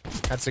half.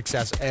 Had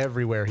success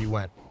everywhere he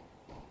went.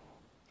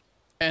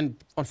 And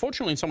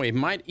unfortunately, in some way, it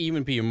might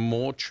even be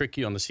more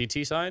tricky on the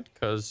CT side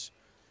because,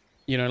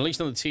 you know, at least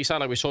on the T side,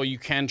 like we saw, you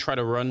can try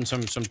to run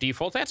some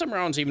defaults. They had some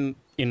rounds even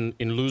in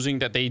losing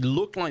that they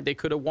looked like they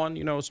could have won,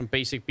 you know, some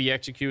basic B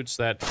executes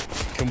that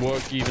can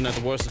work even at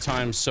the worst of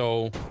times.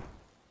 So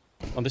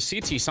on the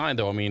CT side,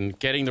 though, I mean,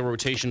 getting the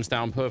rotations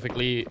down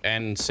perfectly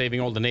and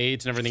saving all the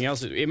nades and everything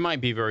else, it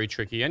might be very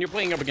tricky. And you're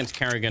playing up against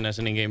Carrigan as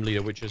an in-game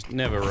leader, which is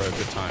never a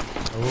good time.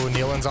 Ooh,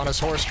 Nealon's on his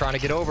horse trying to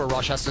get over.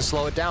 Rush has to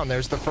slow it down.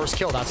 There's the first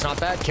kill. That's not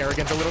bad.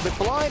 Carrigan's a little bit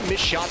blind.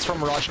 Missed shots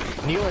from Rush.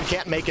 Nealon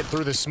can't make it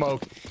through the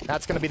smoke.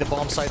 That's going to be the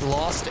bomb site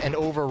lost and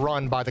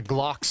overrun by the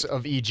Glocks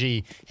of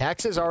EG.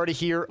 Hex is already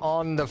here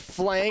on the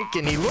flank,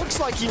 and he looks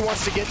like he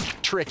wants to get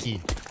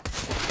tricky.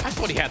 I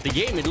thought he had the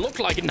game. It looked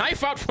like a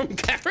knife out from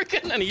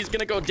Carrigan, and he's going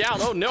to go down.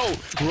 Oh, no.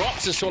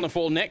 Rops is going to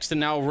fall next, and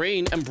now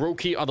Rain and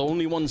Brokey are the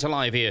only ones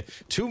alive here.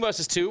 2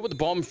 versus 2 with the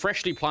bomb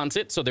freshly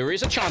planted, so there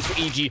is a chance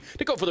for EG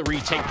to go for the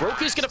retake.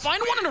 Brokey's going to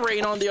find one and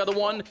Rain on the other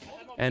one.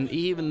 And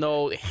even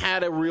though it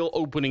had a real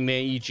opening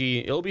there, EG,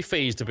 it'll be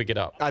FaZe to pick it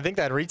up. I think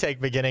that retake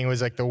beginning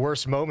was like the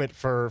worst moment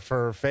for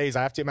FaZe.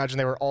 I have to imagine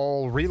they were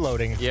all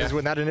reloading. Because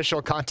when that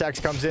initial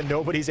contact comes in,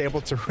 nobody's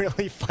able to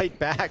really fight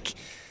back.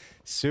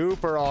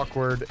 Super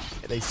awkward.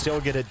 They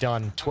still get it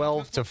done.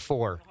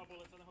 12-4.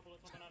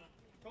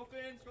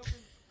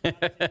 I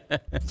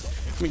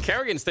mean,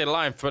 Carrigan stayed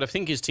alive, but I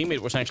think his teammate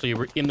was actually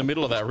in the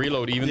middle of that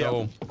reload, even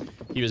though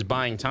he was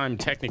buying time,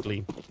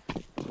 technically.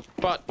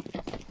 But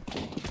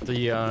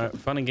the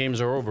fun and games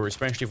are over,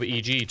 especially for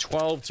EG.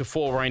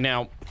 12-4 right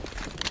now.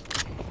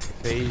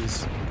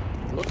 FaZe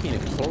looking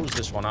to close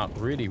this one out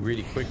really,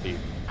 really quickly.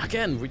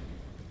 Again, we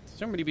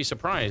don't really be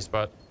surprised,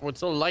 but would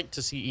still like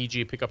to see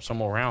EG pick up some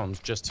more rounds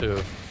just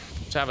to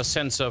have a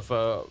sense of,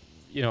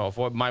 you know, of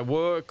what might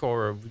work,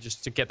 or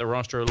just to get the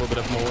roster a little bit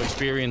of more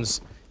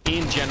experience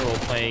in general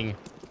playing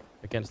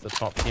against the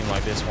top team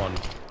like this one.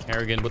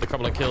 Carrigan with a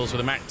couple of kills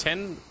with a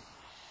MAC-10,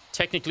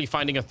 technically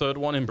finding a third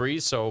one in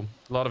Breeze, so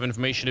a lot of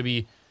information to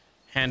be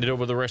handed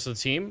over the rest of the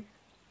team.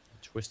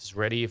 Twist is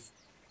ready if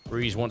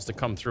Breeze wants to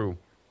come through.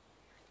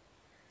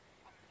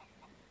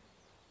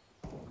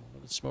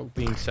 Smoke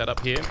being set up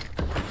here.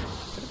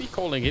 Gonna be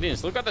calling it in.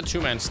 So they've got the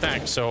 2-man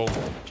stack, so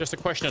just a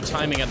question of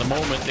timing at the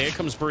moment. There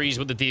comes Breeze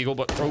with the deagle,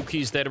 but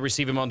Brokey's there to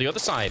receive him on the other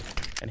side.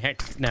 And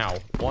Hex now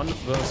 1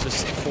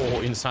 versus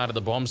 4 inside of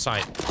the bomb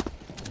site.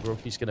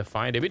 Brokey's gonna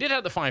find him. He did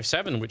have the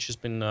 5-7, which has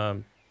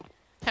been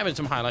having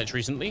some highlights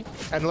recently.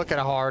 And look at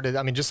how hard,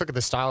 I mean, just look at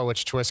the style in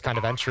which Twist kind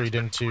of entered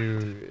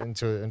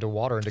into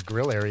water, into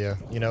grill area.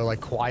 You know, like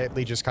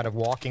quietly just kind of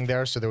walking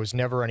there, so there was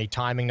never any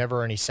timing,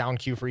 never any sound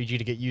cue for EG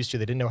to get used to.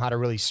 They didn't know how to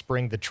really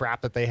spring the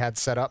trap that they had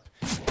set up.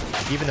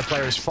 Even the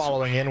players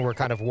following in were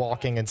kind of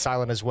walking and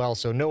silent as well,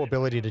 so no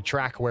ability to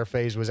track where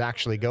FaZe was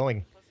actually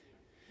going.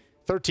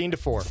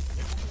 13-4.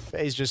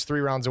 FaZe just 3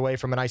 rounds away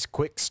from a nice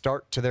quick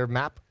start to their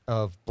map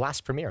of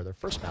Blast Premier, their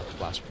first map of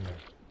Blast Premier.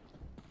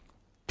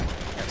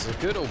 That's a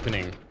good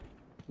opening,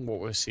 what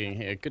we're seeing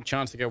here. Good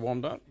chance to get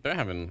warmed up. They're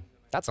having...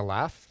 That's a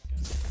laugh.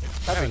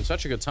 They're having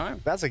such a good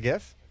time. That's a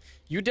gif.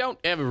 You don't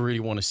ever really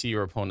want to see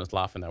your opponents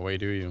laughing that way,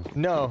 do you?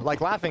 No, like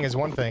laughing is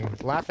one thing.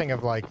 Laughing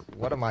of like,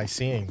 what am I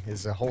seeing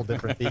is a whole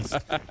different beast.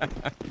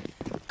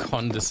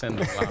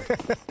 Condescending laugh.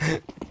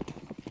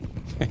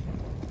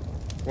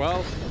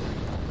 Well,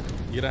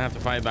 you don't have to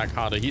fight back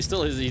harder. He's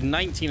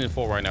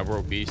 19-4 right now,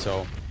 Brokey,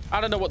 so... I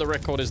don't know what the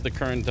record is the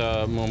current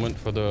moment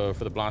for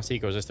the Blast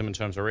ecosystem in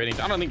terms of ratings.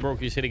 I don't think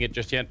Brokey's hitting it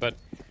just yet, but,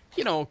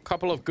 you know, a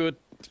couple of good,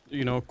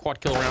 you know, quad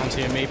kill rounds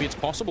here. Maybe it's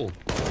possible.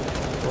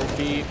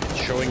 Brokey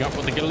showing up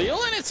with the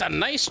Galil, and it's a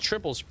nice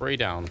triple spray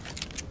down.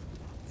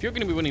 If you're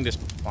going to be winning this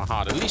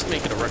hard, at least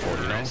make it a record,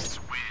 you know?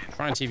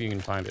 Try and see if you can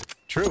find it.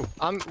 True.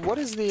 What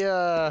is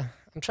the,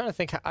 I'm trying to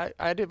think.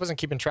 I wasn't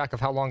keeping track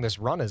of how long this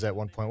run is at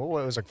one point. What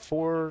was like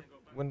 4,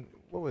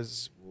 what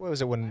was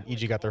it when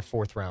EG got their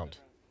 4th round?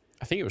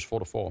 I think it was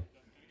 4-4. Okay,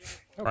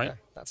 right?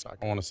 That's not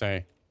good. I want to say.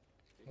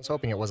 I was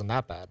hoping it wasn't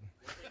that bad.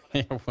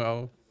 Yeah,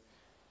 well.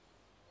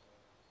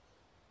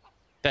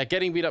 That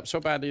getting beat up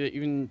so bad,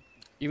 even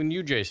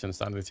you, Jason,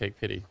 started to take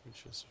pity,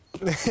 which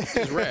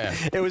is rare.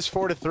 It was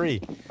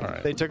 4-3. All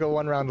right. They took a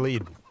 1-round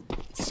lead.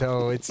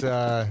 So it's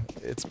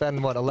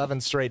been, what,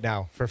 11 straight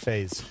now for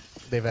FaZe.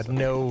 They've had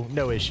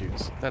no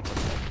issues.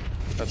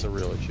 That's a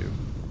real issue.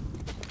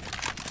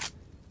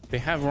 They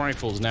have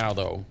rifles now,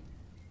 though.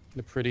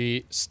 A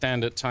pretty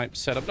standard type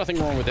setup. Nothing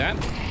wrong with that.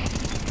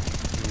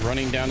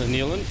 Running down to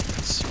Nealon.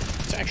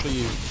 It's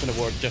actually going to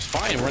work just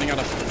fine. Running out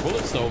of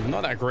bullets, though,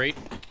 not that great.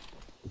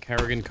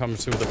 Kerrigan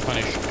comes through with a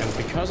punish, and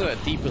because of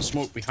that deeper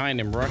smoke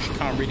behind him, Rush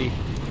can't really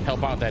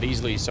help out that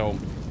easily, so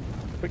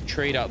quick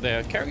trade out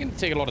there. Kerrigan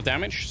take a lot of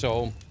damage,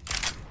 so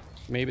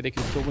maybe they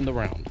can still win the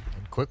round.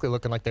 Quickly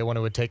looking like they want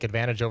to take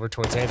advantage over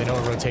towards A. They know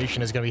a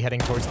rotation is going to be heading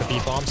towards the B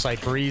bomb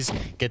site. Breeze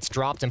gets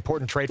dropped.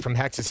 Important trade from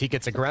Hex as he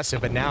gets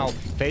aggressive, but now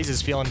FaZe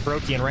is feeling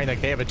Brokey and Rain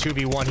like they have a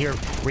 2v1 here.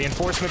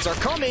 Reinforcements are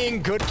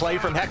coming. Good play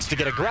from Hex to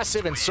get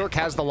aggressive, and Cirque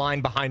has the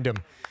line behind him.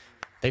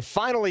 They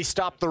finally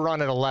stopped the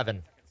run at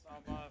 11.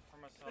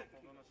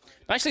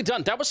 Nicely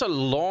done. That was a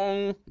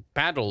long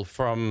battle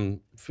from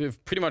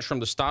pretty much from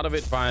the start of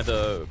it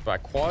by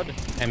quad,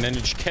 and then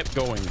it just kept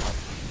going.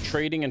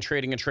 Trading and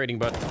trading and trading,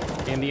 but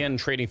in the end,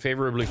 trading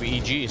favorably for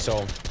EG,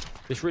 so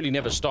this really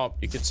never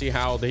stopped. You could see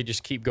how they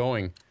just keep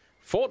going.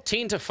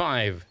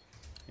 14-5.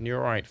 And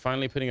you're right,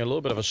 finally putting a little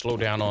bit of a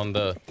slowdown on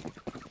the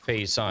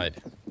FaZe side.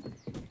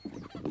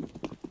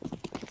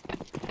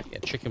 Yeah,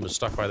 Chicken was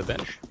stuck by the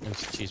bench in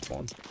CT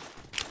spawn.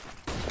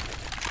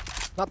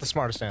 Not the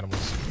smartest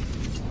animals.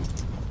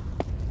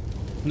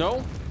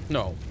 No?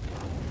 No.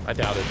 I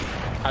doubt it.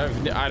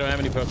 I don't have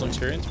any personal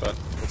experience, but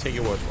we'll take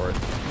your word for it.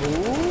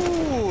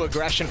 Ooh,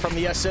 aggression from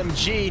the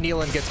SMG.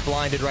 Nealon gets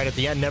blinded right at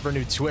the end. Never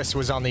knew Twist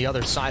was on the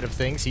other side of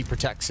things. He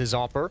protects his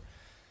AWPer.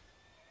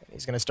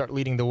 He's going to start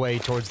leading the way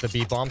towards the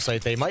B bomb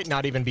site. They might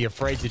not even be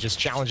afraid to just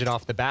challenge it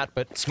off the bat,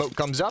 but smoke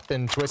comes up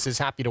and Twist is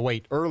happy to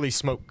wait. Early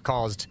smoke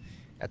caused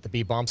at the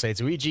B bomb site.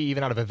 So EG,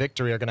 even out of a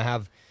victory, are going to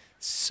have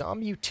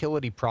some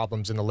utility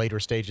problems in the later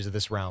stages of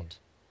this round.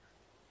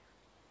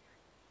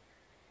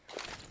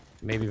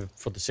 Maybe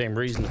for the same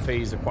reason, the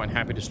FaZe are quite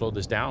happy to slow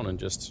this down and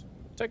just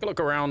take a look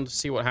around,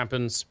 see what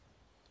happens.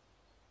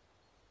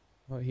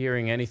 Not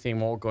hearing anything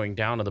more going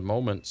down at the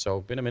moment,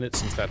 so been a minute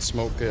since that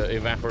smoke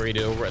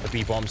evaporated over at the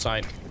B-bomb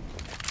site.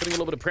 Putting a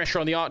little bit of pressure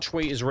on the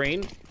archway is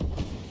Rain.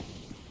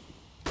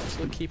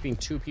 Still keeping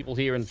 2 people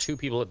here and 2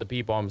 people at the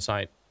B-bomb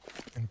site.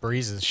 And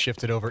Breeze is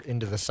shifted over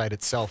into the site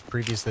itself.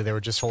 Previously, they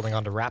were just holding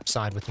on to Rap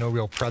side with no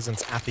real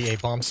presence at the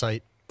A-bomb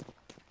site.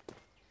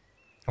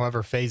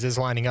 However, FaZe is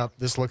lining up.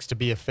 This looks to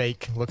be a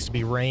fake. Looks to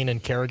be Rain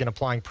and Kerrigan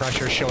applying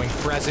pressure, showing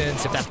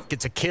presence. If that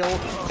gets a kill,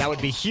 that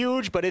would be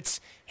huge, but it's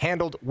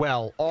handled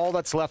well. All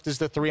that's left is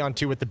the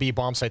 3-on-2 at the B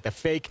bomb site. The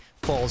fake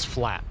falls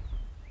flat.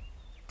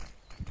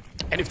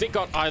 And if they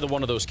got either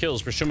one of those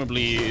kills,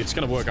 presumably it's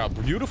going to work out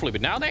beautifully.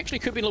 But now they actually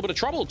could be in a little bit of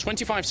trouble.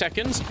 25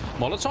 seconds.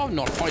 Molotov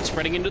not quite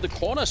spreading into the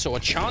corner, so a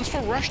chance for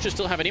Rush to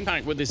still have an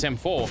impact with this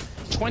M4.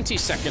 20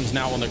 seconds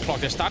now on the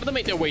clock. They started to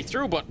make their way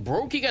through, but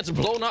Brokey gets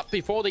blown up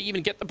before they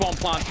even get the bomb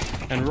plant.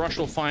 And Rush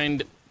will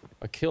find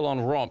a kill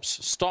on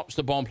Rops. Stops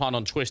the bomb plant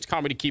on Twist.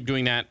 Can't really keep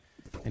doing that.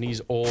 And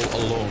he's all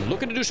alone.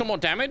 Looking to do some more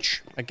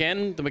damage.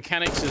 Again, the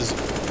mechanics is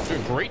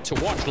doing great to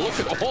watch. Look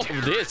at all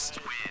of this.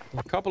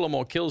 A couple of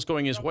more kills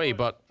going his way,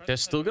 but they're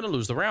still going to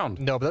lose the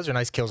round. No, but those are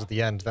nice kills at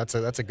the end. That's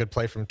a good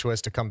play from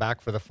Twist to come back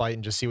for the fight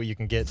and just see what you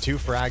can get. 2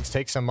 frags,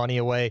 take some money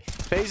away.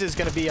 FaZe is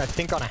going to be, I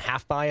think, on a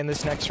half buy in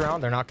this next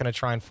round. They're not going to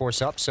try and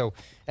force up, so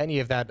any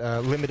of that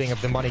limiting of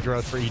the money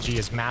growth for EG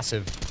is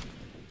massive.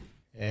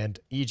 And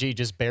EG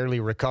just barely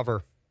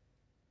recover.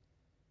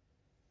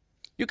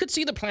 You could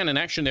see the plan in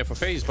action there for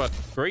FaZe, but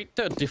great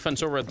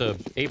defense over at the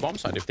A-bomb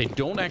side. If they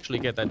don't actually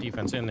get that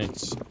defense in,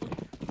 it's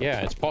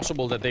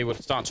possible that they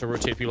would start to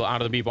rotate people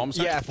out of the B-bomb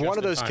side. Yeah, if one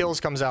of those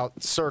kills comes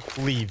out, Cirque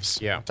leaves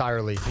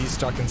entirely. He's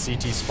stuck in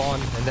CT spawn,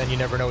 and then you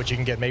never know what you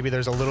can get. Maybe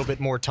there's a little bit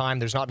more time.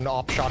 There's not an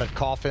op shot at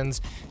Coffins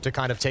to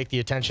kind of take the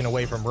attention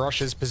away from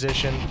Rush's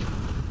position.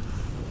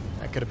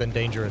 That could have been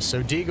dangerous.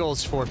 So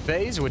Deagles for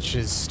FaZe, which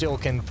is still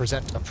can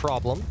present a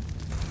problem.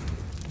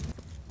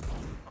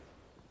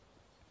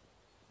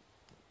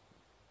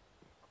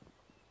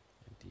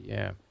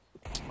 Yeah,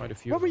 quite a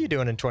few. What were you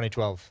doing in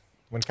 2012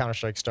 when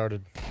Counter-Strike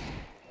started?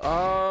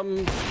 I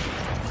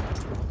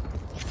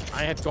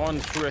had gone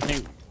through, I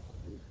think,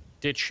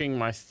 ditching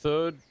my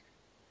 3rd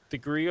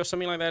degree or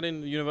something like that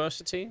in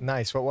university.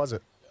 Nice. What was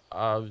it? It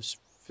was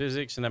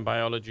physics and then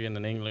biology and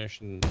then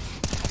English, and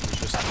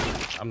it's just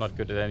I'm not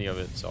good at any of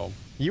it. So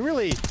you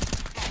really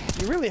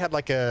had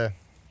like a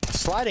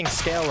sliding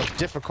scale of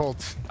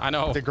difficult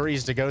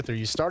degrees to go through.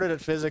 You started at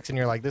physics and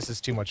you're like, this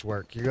is too much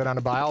work. You go down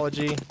to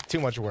biology,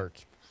 too much work.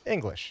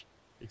 English.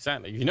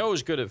 Exactly. You know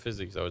who's good at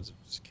physics, though? It's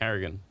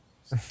Kerrigan.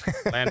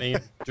 Landing,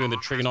 doing the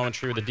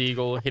trigonometry with the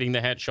deagle, hitting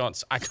the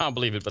headshots. I can't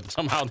believe it, but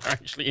somehow they're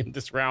actually in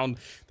this round.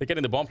 They're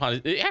getting the bomb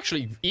plant.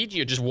 Actually, EG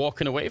are just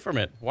walking away from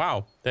it.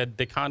 Wow.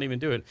 They can't even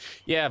do it.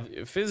 Yeah,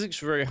 physics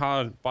is very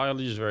hard.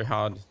 Biology is very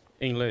hard.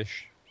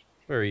 English,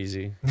 very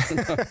easy.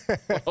 But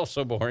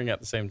also boring at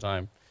the same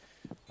time.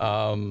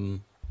 So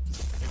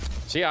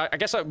yeah, I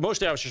guess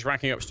mostly I was just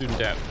racking up student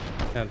debt.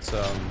 That's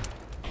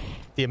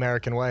the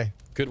American way.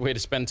 Good way to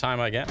spend time,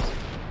 I guess.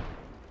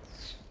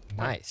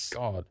 Nice.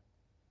 Oh, God.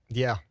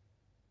 Yeah.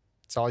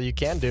 It's all you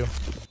can do.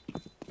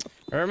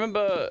 I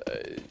remember,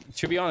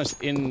 to be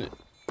honest,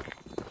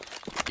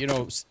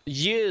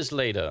 years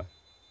later,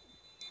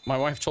 my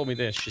wife told me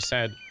this. She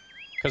said,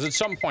 because at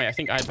some point, I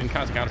think I had been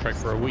counting Counter-Strike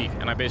for a week,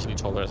 and I basically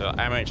told her,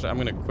 I said, I'm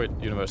going to quit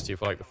university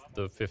for like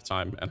the 5th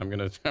time, and I'm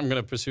going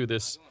to pursue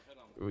this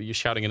you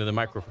shouting into the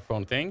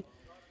microphone thing.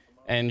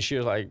 And she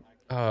was like,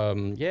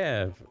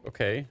 yeah,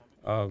 okay.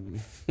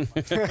 And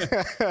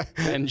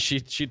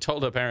she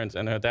told her parents,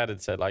 and her dad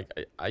had said, like,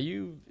 are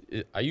you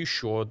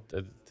sure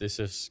that this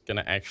is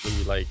gonna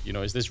actually, like, you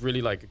know, is this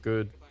really like a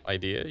good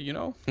idea, you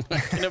know?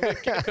 In a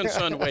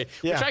concerned way,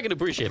 yeah. which I can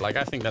appreciate. Like,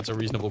 I think that's a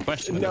reasonable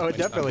question. No, it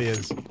definitely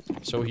is.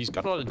 So he's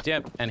got a lot of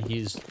depth, and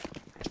he's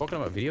talking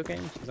about video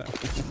games. Is that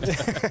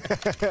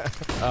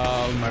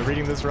am I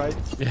reading this right?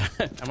 Yeah.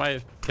 Am I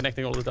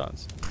connecting all the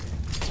dots?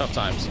 Tough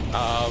times.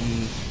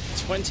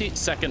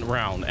 22nd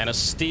round, and a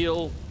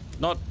steal,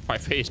 not by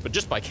FaZe, but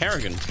just by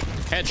Kerrigan.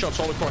 Headshots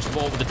all across the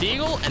board with the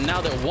Deagle, and now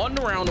they're 1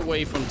 round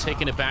away from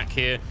taking it back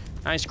here.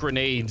 Nice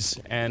grenades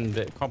and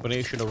a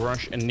combination of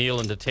Rush and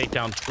Nealon to take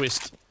down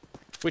Twist,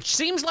 which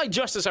seems like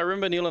justice. I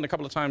remember Nealon a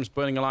couple of times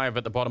burning alive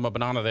at the bottom of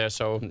Banana there,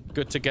 so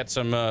good to get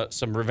some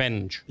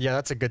revenge. Yeah,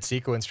 that's a good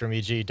sequence from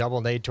EG. Double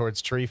nade towards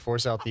tree,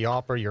 force out the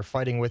Opper. You're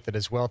fighting with it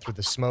as well through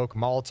the smoke.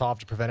 Molotov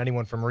to prevent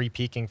anyone from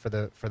re-peeking for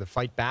the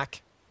fight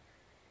back.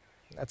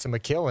 That's a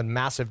kill and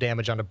massive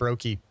damage onto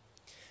Brokey.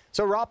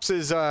 So Rops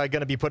is going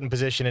to be put in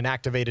position and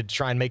activated to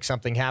try and make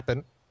something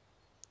happen.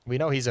 We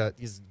know he's a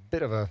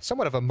bit of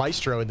somewhat of a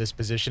maestro in this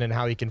position and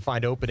how he can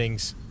find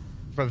openings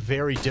from a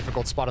very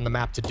difficult spot on the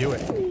map to do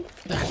it.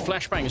 That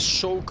flashbang is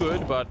so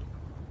good, but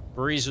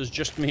Breeze is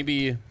just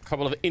maybe a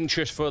couple of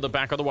inches further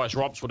back. Otherwise,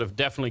 Rops would have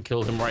definitely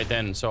killed him right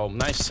then. So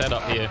nice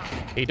setup here.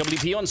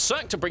 AWP on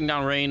Cirque to bring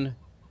down Rain.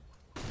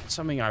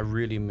 Something I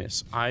really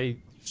miss.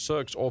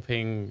 Cirque's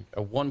AWPing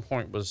at one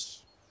point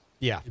was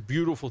a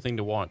beautiful thing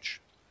to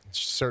watch. It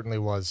certainly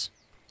was.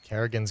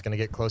 Kerrigan's going to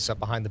get close up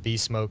behind the B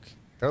smoke.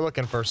 They're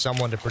looking for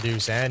someone to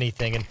produce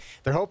anything, and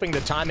they're hoping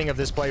the timing of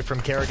this play from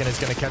Kerrigan is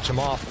going to catch him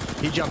off.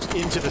 He jumps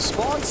into the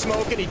spawn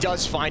smoke, and he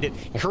does find it.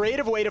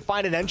 Creative way to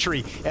find an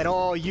entry, and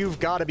oh, you've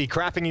got to be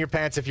crapping your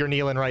pants if you're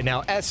Nealon right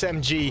now.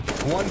 SMG,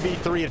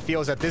 1v3 it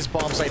feels at this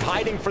bomb site,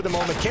 hiding for the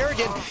moment.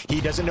 Kerrigan,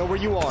 he doesn't know where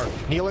you are.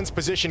 Nealon's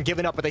position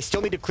given up, but they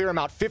still need to clear him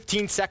out.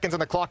 15 seconds on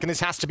the clock, and this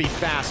has to be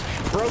fast.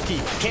 Brokey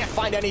can't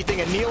find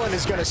anything, and Nealon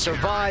is going to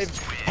survive.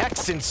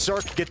 Hex and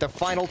Cirque get the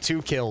final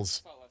 2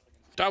 kills.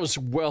 That was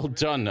well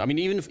done. I mean,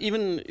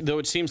 even though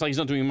it seems like he's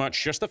not doing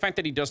much, just the fact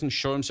that he doesn't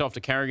show himself to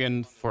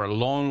Kerrigan for a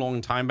long,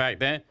 long time back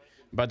there,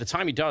 by the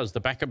time he does, the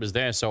backup is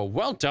there, so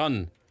well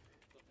done.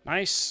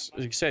 Nice,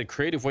 as you said,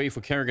 creative way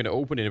for Kerrigan to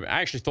open it.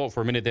 I actually thought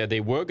for a minute there they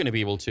were going to be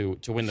able to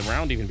win the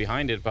round even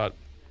behind it, but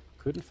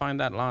couldn't find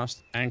that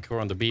last anchor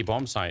on the B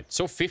bomb site.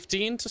 So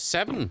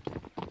 15-7.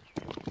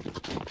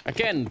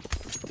 Again,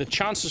 the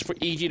chances for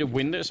EG to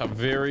win this are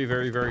very,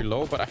 very, very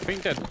low, but I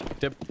think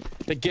that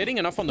they're getting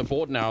enough on the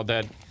board now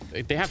that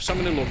they have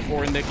something to look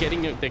for, and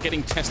they're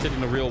getting tested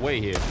in a real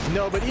way here.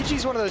 No, but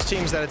EG's one of those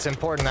teams that it's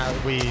important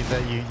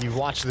that you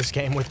watch this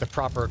game with the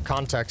proper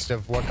context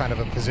of what kind of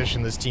a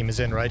position this team is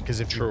in, right? Because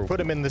if you put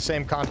them in the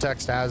same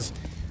context as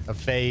a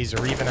FaZe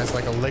or even as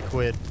like a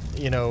Liquid,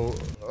 you know,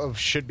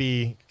 should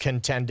be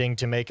contending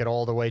to make it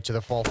all the way to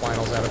the fall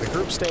finals out of the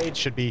group stage,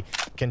 should be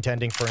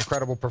contending for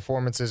incredible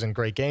performances and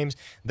great games,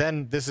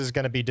 then this is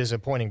going to be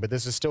disappointing. But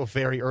this is still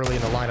very early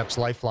in the lineup's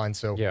lifeline,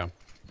 so yeah,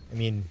 I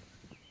mean,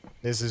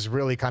 this is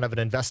really kind of an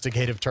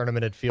investigative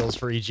tournament, it feels,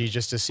 for EG,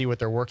 just to see what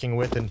they're working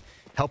with and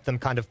help them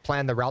kind of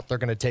plan the route they're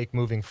going to take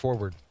moving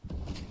forward.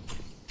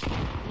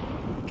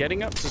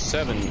 Getting up to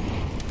 7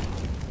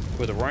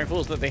 with the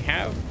rifles that they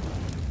have,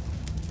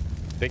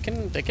 they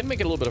can make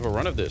it a little bit of a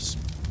run of this.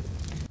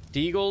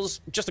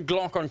 Deagles, just a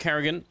Glock on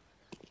Kerrigan.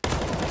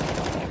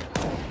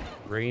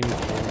 Rain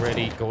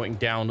already going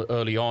down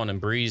early on,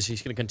 and Breeze,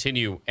 he's going to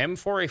continue.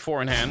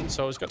 M4A4 in hand,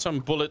 so he's got some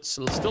bullets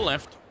still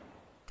left.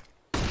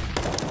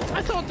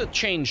 I thought the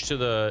change to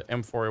the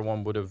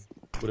M4A1 would have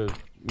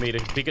made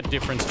a bigger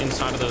difference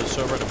inside of the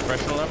server at a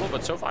professional level,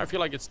 but so far I feel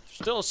like it's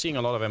still seeing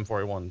a lot of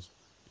M4A1s.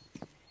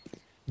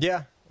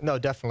 Yeah, no,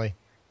 definitely.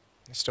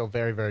 It's still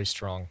very, very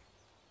strong.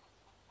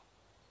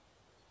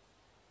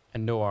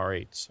 And no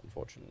R8s,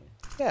 unfortunately.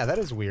 Yeah, that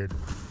is weird.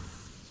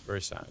 It's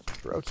very sad.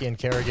 Brokey and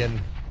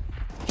Kerrigan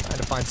trying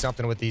to find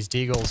something with these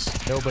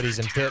Deagles. Nobody's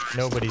in pit,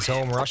 nobody's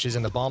home. Rush is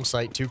in the bomb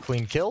site, 2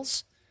 clean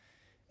kills.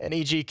 And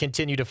EG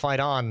continue to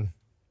fight on,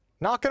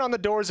 knocking on the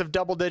doors of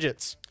double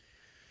digits.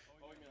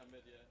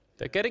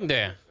 They're getting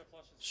there,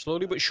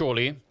 slowly but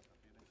surely.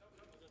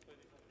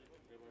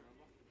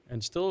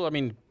 And still, I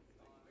mean,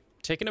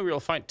 taking a real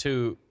fight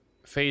to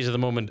FaZe at the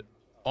moment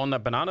on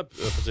that banana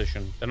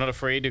position. They're not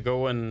afraid to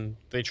go, and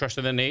they trust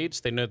in their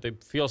nades. They know, they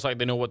feels like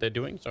they know what they're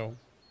doing, so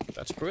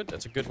that's good.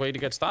 That's a good way to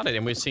get started.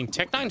 And we're seeing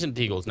Tech9s and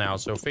Deagles now,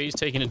 so FaZe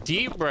taking a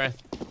deep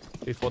breath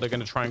before they're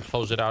going to try and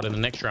close it out in the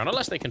next round,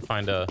 unless they can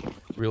find a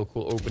real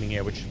cool opening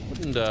here, which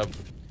wouldn't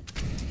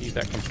leave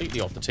that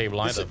completely off the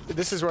table either.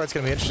 This is where it's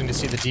going to be interesting to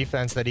see the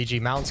defense that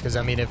EG mounts, because,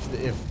 I mean, if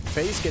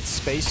FaZe gets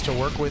space to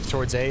work with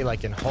towards A,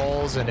 like in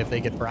Halls, and if they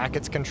get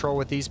brackets control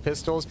with these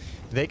pistols,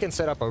 they can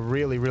set up a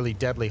really, really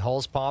deadly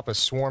Halls pop, a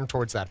swarm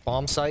towards that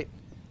bomb site.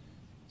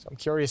 So I'm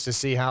curious to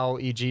see how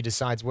EG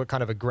decides what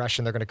kind of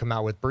aggression they're going to come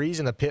out with.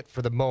 Breeze in the pit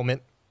for the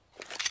moment.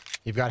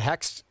 You've got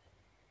Hex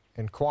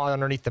and Quad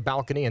underneath the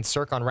balcony, and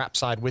Cirque on Rap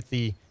side with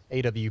the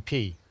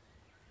AWP.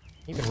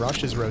 Even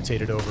Rush is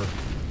rotated over.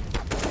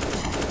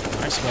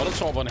 Nice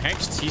Molotov on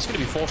Hex. He's going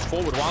to be forced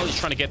forward while he's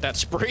trying to get that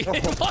spray.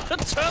 What a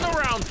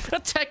turnaround. A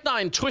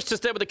Tech-9. Twist is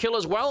there with the kill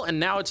as well, and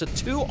now it's a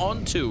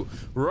 2-on-2.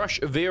 Rush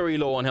very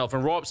low on health.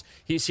 And Robs,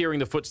 he's hearing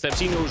the footsteps.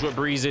 He knows where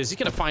Breeze is. He's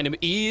going to find him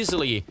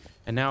easily.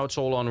 And now it's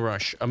all on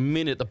Rush. A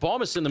minute. The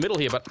bomb is in the middle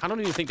here, but I don't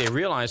even think they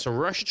realize. So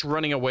Rush is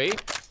running away.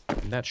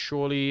 And that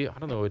surely, I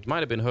don't know, it might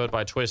have been heard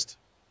by Twist.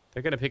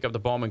 They're going to pick up the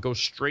bomb and go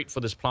straight for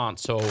this plant.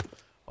 So,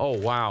 oh,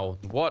 wow.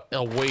 What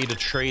a way to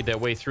trade their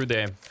way through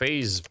there.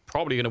 FaZe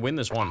probably going to win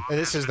this one. And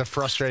this is the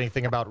frustrating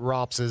thing about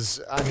Rops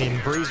is, I mean,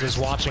 Breeze was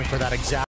watching for that exact